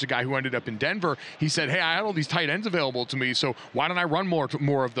Dulcich, a guy who ended up in Denver, he said, hey, I had all these tight ends available to me, so why don't I run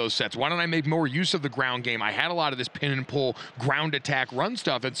more of those sets? Why don't I make more use of the ground game? I had a lot of this pin and pull, ground attack, run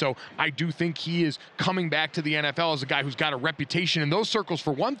stuff, and so I do think he is coming back to the NFL as a guy who's got a reputation in those circles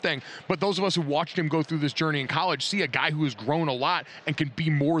for one thing, but those of us who watched him go through this journey in college see a guy who has grown a lot and can be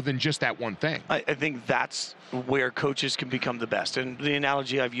more than just that one thing. I think that's where coaches can become the best. And the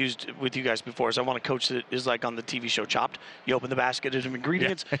analogy I've used with you guys before is I want a coach that is like on the TV show Chopped. You open the basket of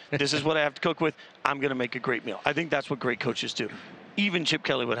ingredients. This is what I have to cook with. I'm going to make a great meal. I think that's what great coaches do. Even Chip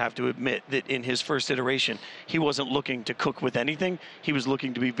Kelly would have to admit that in his first iteration, he wasn't looking to cook with anything. He was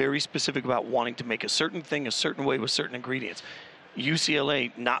looking to be very specific about wanting to make a certain thing a certain way with certain ingredients.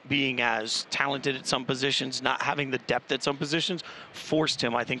 UCLA not being as talented at some positions, not having the depth at some positions, forced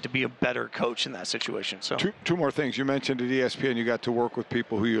him, I think, to be a better coach in that situation. So two more things. You mentioned at ESPN you got to work with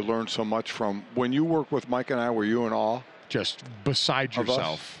people who you learned so much from. When you worked with Mike and I, were you in awe? Just beside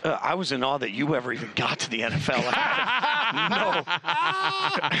yourself. I was in awe that you ever even got to the NFL.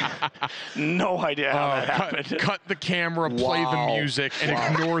 No idea how that happened. Cut the camera, play the music, and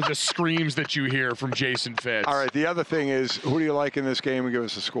ignore the screams that you hear from Jason Fitz. All right, the other thing is, who do you like in this game, and give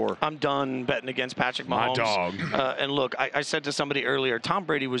us a score? I'm done betting against Patrick Mahomes. My dog. And look, I said to somebody earlier, Tom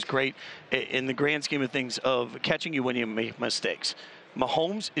Brady was great in the grand scheme of things of catching you when you make mistakes.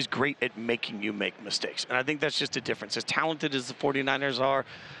 Mahomes is great at making you make mistakes, and I think that's just a difference. As talented as the 49ers are,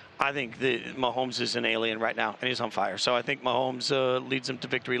 I think Mahomes is an alien right now, and he's on fire. So I think Mahomes leads them to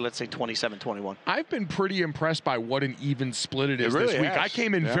victory, let's say 27-21. I've been pretty impressed by what an even split it is really this week. has. I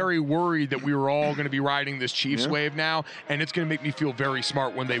came in very worried that we were all going to be riding this Chiefs wave now, and it's going to make me feel very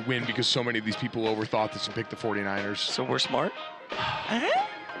smart when they win because so many of these people overthought this and picked the 49ers. So we're smart?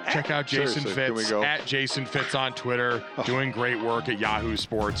 Check out Jason Fitz at Jason Fitz on Twitter, doing great work at Yahoo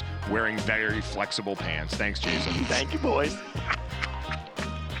Sports, wearing very flexible pants. Thanks, Jason. Thank you, boys.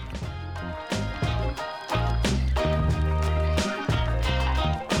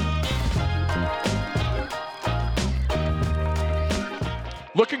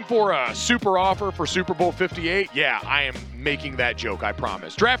 Looking for a super offer for Super Bowl 58? Yeah, I am making that joke, I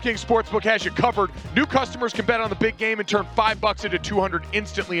promise. DraftKings Sportsbook has you covered. New customers can bet on the big game and turn $5 into $200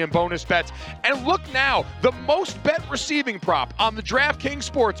 instantly in bonus bets. And look now, the most bet receiving prop on the DraftKings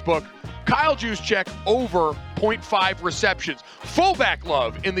Sportsbook, Kyle Juszczyk over 0.5 receptions. Fullback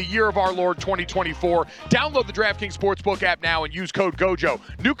love in the year of our Lord 2024. Download the DraftKings Sportsbook app now and use code GoJo.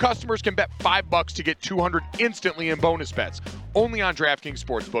 New customers can bet $5 to get $200 instantly in bonus bets. Only on DraftKings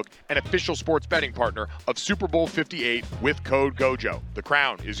Sportsbook, an official sports betting partner of Super Bowl 58 with code GoJo. The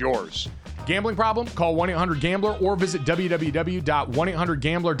crown is yours. Gambling problem? Call 1-800-GAMBLER or visit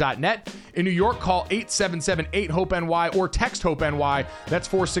www.1800gambler.net. In New York, call 877-8-HOPE-NY or text HOPE-NY. That's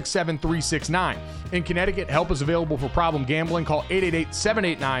 467-369. In Connecticut, help is available for problem gambling. Call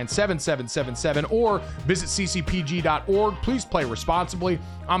 888-789-7777 or visit ccpg.org. Please play responsibly.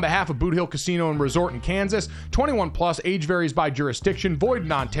 On behalf of Boot Hill Casino and Resort in Kansas, 21 plus, age varies by jurisdiction, void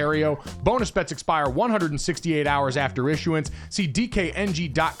in Ontario. Bonus bets expire 168 hours after issuance. See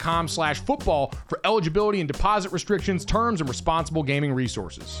dkng.com/football for eligibility and deposit restrictions, terms, and responsible gaming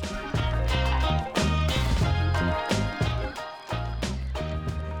resources.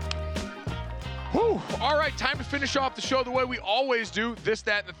 Whew. All right, time to finish off the show the way we always do. This,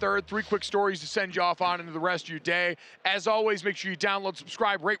 that, and the third. 3 quick stories to send you off on into the rest of your day. As always, make sure you download,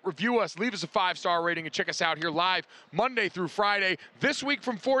 subscribe, rate, review us, leave us a 5-star rating, and check us out here live Monday through Friday. This week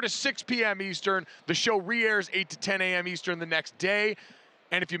from 4 to 6 p.m. Eastern. The show re-airs 8 to 10 a.m. Eastern the next day.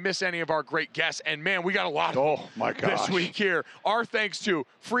 And if you miss any of our great guests, and man, we got a lot of them this week here. Our thanks to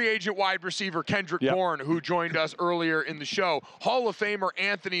free agent wide receiver Kendrick Bourne, who joined us earlier in the show. Hall of Famer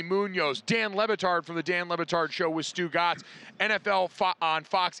Anthony Munoz, Dan Lebitard from the Dan Lebitard Show with Stu Gotts, NFL on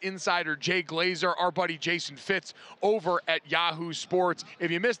Fox insider Jay Glazer, our buddy Jason Fitz over at Yahoo Sports.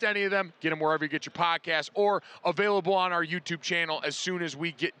 If you missed any of them, get them wherever you get your podcasts or available on our YouTube channel as soon as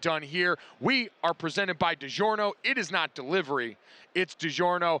we get done here. We are presented by DiGiorno. It is not delivery. It's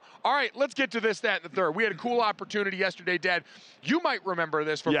DiGiorno. All right, let's get to this, that, and the third. We had a cool opportunity yesterday, Dad. You might remember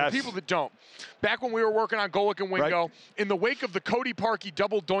this, for people that don't. Back when we were working on Golic and Wingo, in the wake of the Cody Parkey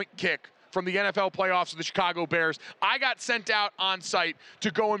double doink kick from the NFL playoffs of the Chicago Bears, I got sent out on site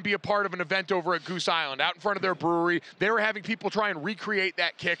to go and be a part of an event over at Goose Island, out in front of their brewery. They were having people try and recreate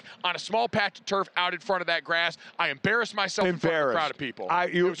that kick on a small patch of turf out in front of that grass. I embarrassed myself in front of a crowd of people.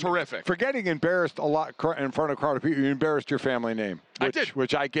 It was horrific. For getting embarrassed a lot in front of a crowd of people, you embarrassed your family name.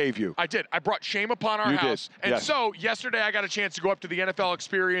 Which I gave you. I did. I brought shame upon our house. And so yesterday I got a chance to go up to the NFL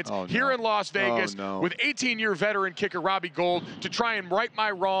Experience here in Las Vegas with 18-year veteran kicker Robbie Gould to try and right my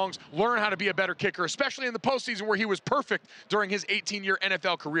wrongs, learn how to be a better kicker, especially in the postseason where he was perfect during his 18-year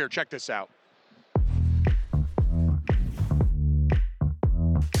NFL career. Check this out.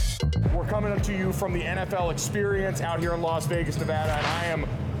 We're coming up to you from the NFL Experience out here in Las Vegas, Nevada, and I am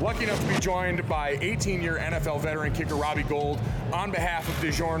lucky enough to be joined by 18-year NFL veteran kicker Robbie Gould on behalf of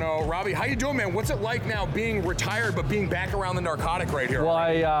DiGiorno. Robbie, how you doing, man? What's it like now being retired but being back around the narcotic right here? Well,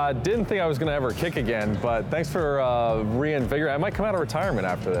 I didn't think I was going to ever kick again, but thanks for reinvigorating. I might come out of retirement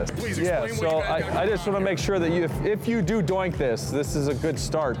after this. Please explain what you guys got I just want to make sure that if you do doink this is a good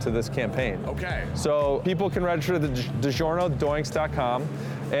start to this campaign. Okay. So people can register at DiGiornoDoinks.com,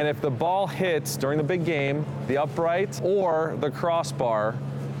 and if the ball hits during the big game, the upright or the crossbar,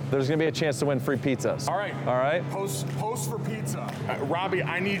 there's going to be a chance to win free pizzas. All right. All right. Post for pizza. Robbie,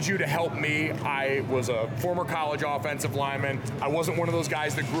 I need you to help me. I was a former college offensive lineman. I wasn't one of those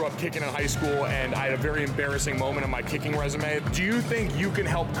guys that grew up kicking in high school, and I had a very embarrassing moment in my kicking resume. Do you think you can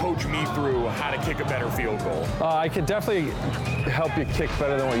help coach me through how to kick a better field goal? I can definitely help you kick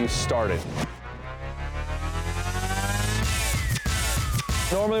better than what you started.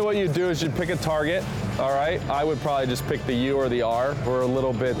 Normally what you do is you pick a target, all right? I would probably just pick the U or the R. We're a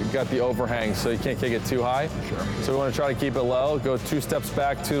little bit, got the overhang, so you can't kick it too high. Sure. So we want to try to keep it low, go 2 steps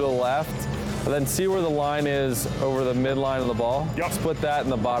back to the left, and then see where the line is over the midline of the ball. Yep. Split that in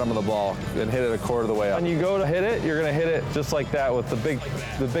the bottom of the ball and hit it a quarter of the way up. When you go to hit it, you're going to hit it just like that with the big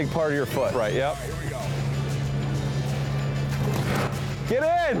part of your foot. Right, yep. Here we go. Get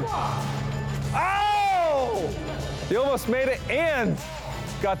in. Oh! You almost made it and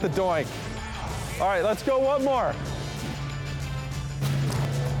got the doink. All right, let's go one more.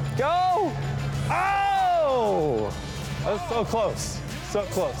 Go! Oh! That was so close, so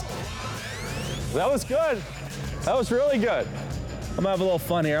close. That was good. That was really good. I'm gonna have a little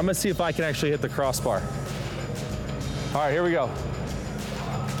fun here. I'm gonna see if I can actually hit the crossbar. All right, here we go.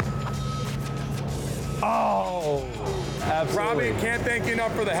 Oh, absolutely. Robbie, can't thank you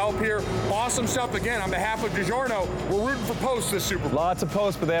enough for the help here. Awesome stuff again. On behalf of DiGiorno, we're rooting for posts this Super Bowl. Lots of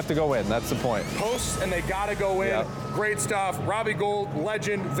posts, but they have to go in. That's the point. Posts, and they got to go in. Yep. Great stuff. Robbie Gould,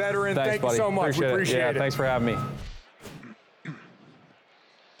 legend, veteran. Thanks, Thank buddy. you so much. We appreciate it. Thanks for having me.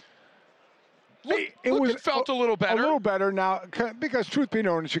 It felt a little better. A little better now, because truth be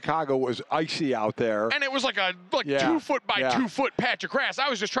known, in Chicago it was icy out there. And it was like a 2 foot by 2 foot patch of grass. I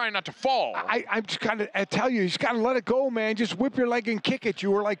was just trying not to fall. I'm just I tell you, you just got to let it go, man. Just whip your leg and kick it.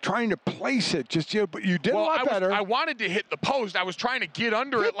 You were like trying to place it. But you did a lot better. I wanted to hit the post. I was trying to get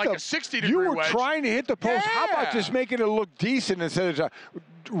under it like a 60-degree You were wedge. trying to hit the post. How about just making it look decent instead of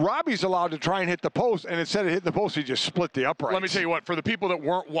Robbie's allowed to try and hit the post, and instead of hitting the post, he just split the uprights. Let me tell you what, for the people that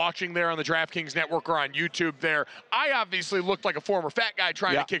weren't watching there on the DraftKings Network or on YouTube there, I obviously looked like a former fat guy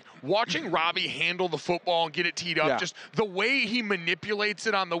trying to kick. Watching Robbie handle the football and get it teed up, just the way he manipulates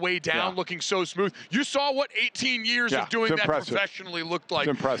it on the way down, looking so smooth. You saw what 18 years of doing that professionally looked like.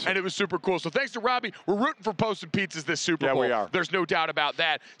 It's impressive. And it was super cool. So thanks to Robbie. We're rooting for Posts and Pizzas this Super Bowl. Yeah, we are. There's no doubt about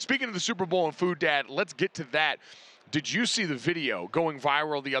that. Speaking of the Super Bowl and food, Dad, let's get to that. Did you see the video going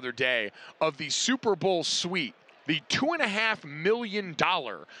viral the other day of the Super Bowl suite, the $2.5 million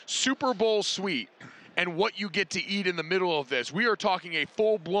Super Bowl suite, and what you get to eat in the middle of this? We are talking a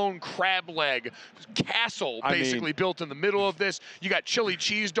full-blown crab leg castle, basically built in the middle of this. You got chili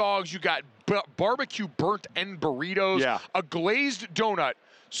cheese dogs, you got barbecue burnt end burritos, a glazed donut.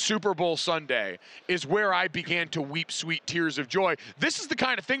 Super Bowl Sunday is where I began to weep sweet tears of joy. This is the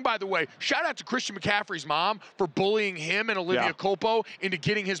kind of thing, by the way, shout out to Christian McCaffrey's mom for bullying him and Olivia Culpo into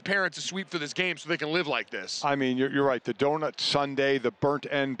getting his parents a suite for this game so they can live like this. I mean, you're right. The donut sundae, the burnt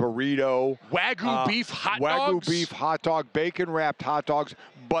end burrito. Wagyu beef hot dogs. Wagyu beef hot dog, bacon-wrapped hot dogs.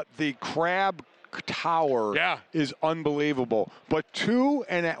 But the crab tower is unbelievable. But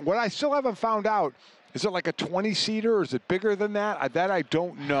what I still haven't found out, is it like a 20-seater, or is it bigger than that? That I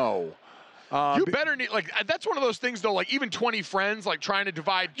don't know. You better need, that's one of those things, though, even 20 friends, trying to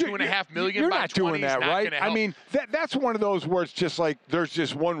divide $2.5 million by 20 doing that, right? I mean, that's one of those where it's just like there's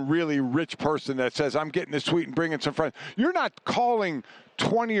just one really rich person that says, I'm getting this suite and bringing some friends. You're not calling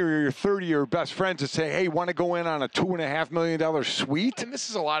 20 or 30 of your best friends and say, hey, want to go in on a $2.5 million suite? And this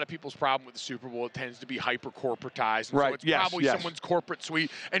is a lot of people's problem with the Super Bowl. It tends to be hyper-corporatized. Right, so it's probably someone's corporate suite,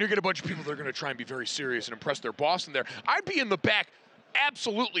 and you get a bunch of people that are going to try and be very serious and impress their boss in there. I'd be in the back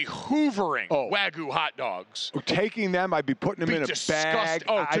absolutely hoovering Wagyu hot dogs. Taking them, I'd be putting them in a bag.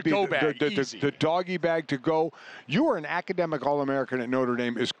 To-go bag, the doggy bag to go. You are an academic All-American at Notre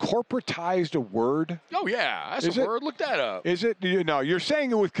Dame. Is corporatized a word? Oh, yeah. That's a word. Look that up. Is it? No, you're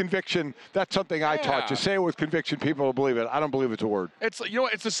saying it with conviction. That's something I taught you. Say it with conviction, people will believe it. I don't believe it's a word. It's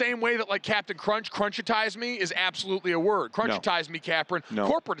it's the same way that Captain Crunch, crunchitize me is absolutely a word. Crunchitize me, Captain. No.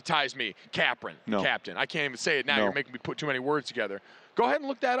 Corporatize me, Captain. No. Captain. I can't even say it now. No. You're making me put too many words together. Go ahead and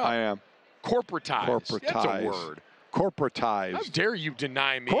look that up. I am. Corporatize. That's a word. Corporatize. How dare you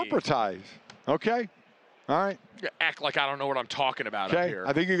deny me? Corporatize. Okay. All right. You act like I don't know what I'm talking about up here.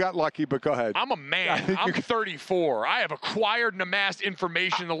 I think you got lucky, but go ahead. I'm a man. I'm 34. I have acquired and amassed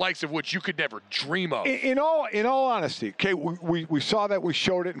information the likes of which you could never dream of. In all honesty, okay, we saw that, we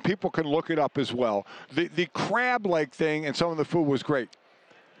showed it, and people can look it up as well. The crab leg thing and some of the food was great.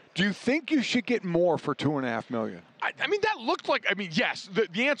 Do you think you should get more for $2.5 million? I mean, that looked like, yes.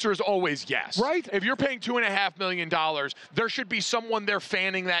 The answer is always yes. Right? If you're paying $2.5 million, there should be someone there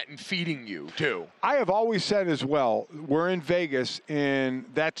fanning that and feeding you, too. I have always said as well, we're in Vegas, in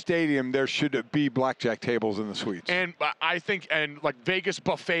that stadium, there should be blackjack tables in the suites. And I think, Vegas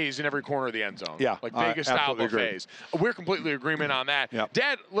buffets in every corner of the end zone. Yeah. Vegas-style buffets. We're completely in agreement on that. Yep.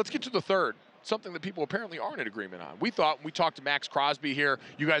 Dad, let's get to the third. Something that people apparently aren't in agreement on. We thought, we talked to Max Crosby here,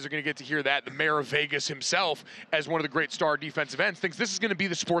 you guys are going to get to hear that. The mayor of Vegas himself, as one of the great star defensive ends, thinks this is going to be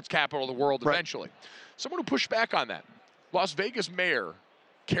the sports capital of the world eventually. Someone who pushed back on that, Las Vegas Mayor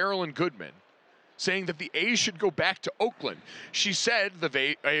Carolyn Goodman, saying that the A's should go back to Oakland. She said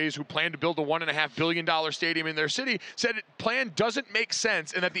the A's, who plan to build a $1.5 billion stadium in their city, said the plan doesn't make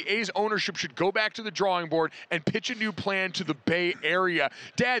sense and that the A's ownership should go back to the drawing board and pitch a new plan to the Bay Area.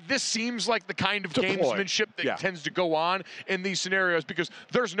 Dad, this seems like the kind of gamesmanship that tends to go on in these scenarios, because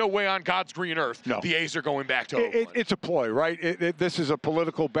there's no way on God's green earth the A's are going back to Oakland. It's a ploy, right? This is a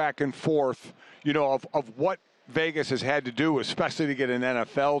political back and forth, of what Vegas has had to do, especially to get an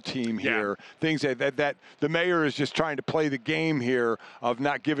NFL team here. Things that the mayor is just trying to play the game here of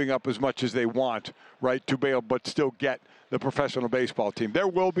not giving up as much as they want, right, to be able, but still get the professional baseball team. There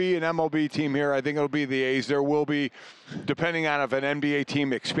will be an MLB team here. I think it'll be the A's. There will be, depending on if an NBA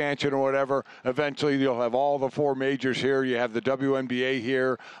team expansion or whatever, eventually you'll have all the 4 majors here. You have the WNBA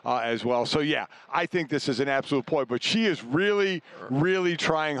here as well. So, yeah, I think this is an absolute ploy. But she is really, really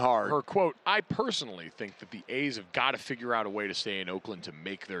trying hard. Her quote, I personally think that the A's have got to figure out a way to stay in Oakland to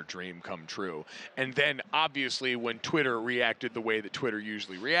make their dream come true. And then, obviously, when Twitter reacted the way that Twitter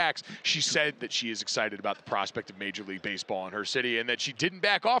usually reacts, she said that she is excited about the prospect of Major League Baseball in her city, and that she didn't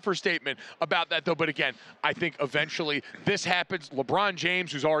back off her statement about that, though. But again, I think eventually this happens. LeBron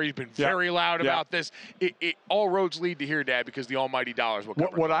James, who's already been very loud about this, all roads lead to here, Dad, because the almighty dollars will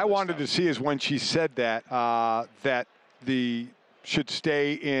cover. What I wanted to see is when she said that, that the should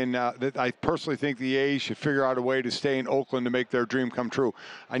stay in, that I personally think the A's should figure out a way to stay in Oakland to make their dream come true.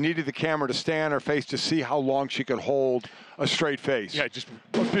 I needed the camera to stay on her face to see how long she could hold a straight face. Yeah, just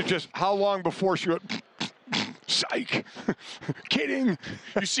how long before she would... Psych. Kidding.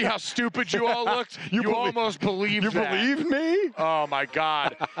 You see how stupid you all looked? You almost believed that. You believe me? Oh, my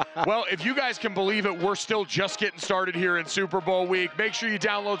God. Well, if you guys can believe it, we're still just getting started here in Super Bowl week. Make sure you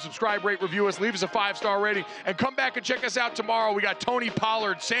download, subscribe, rate, review us, leave us a 5-star rating, and come back and check us out tomorrow. We got Tony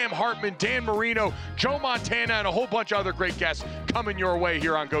Pollard, Sam Hartman, Dan Marino, Joe Montana, and a whole bunch of other great guests coming your way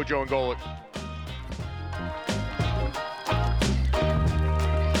here on GoJo and Golic.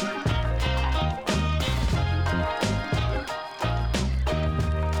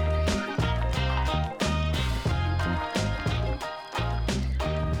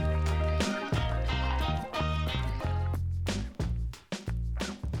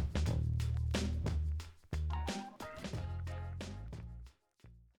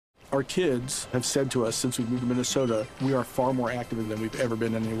 Our kids have said to us since we moved to Minnesota, we are far more active than we've ever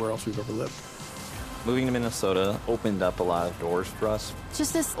been anywhere else we've ever lived. Moving to Minnesota opened up a lot of doors for us.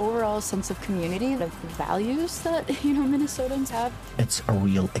 Just this overall sense of community, of the values that, Minnesotans have. It's a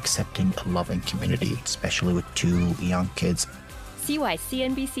real accepting, loving community, especially with 2 young kids. See why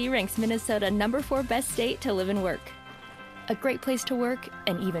CNBC ranks Minnesota #4 best state to live and work. A great place to work,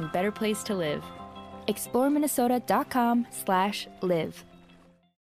 an even better place to live. ExploreMinnesota.com/live.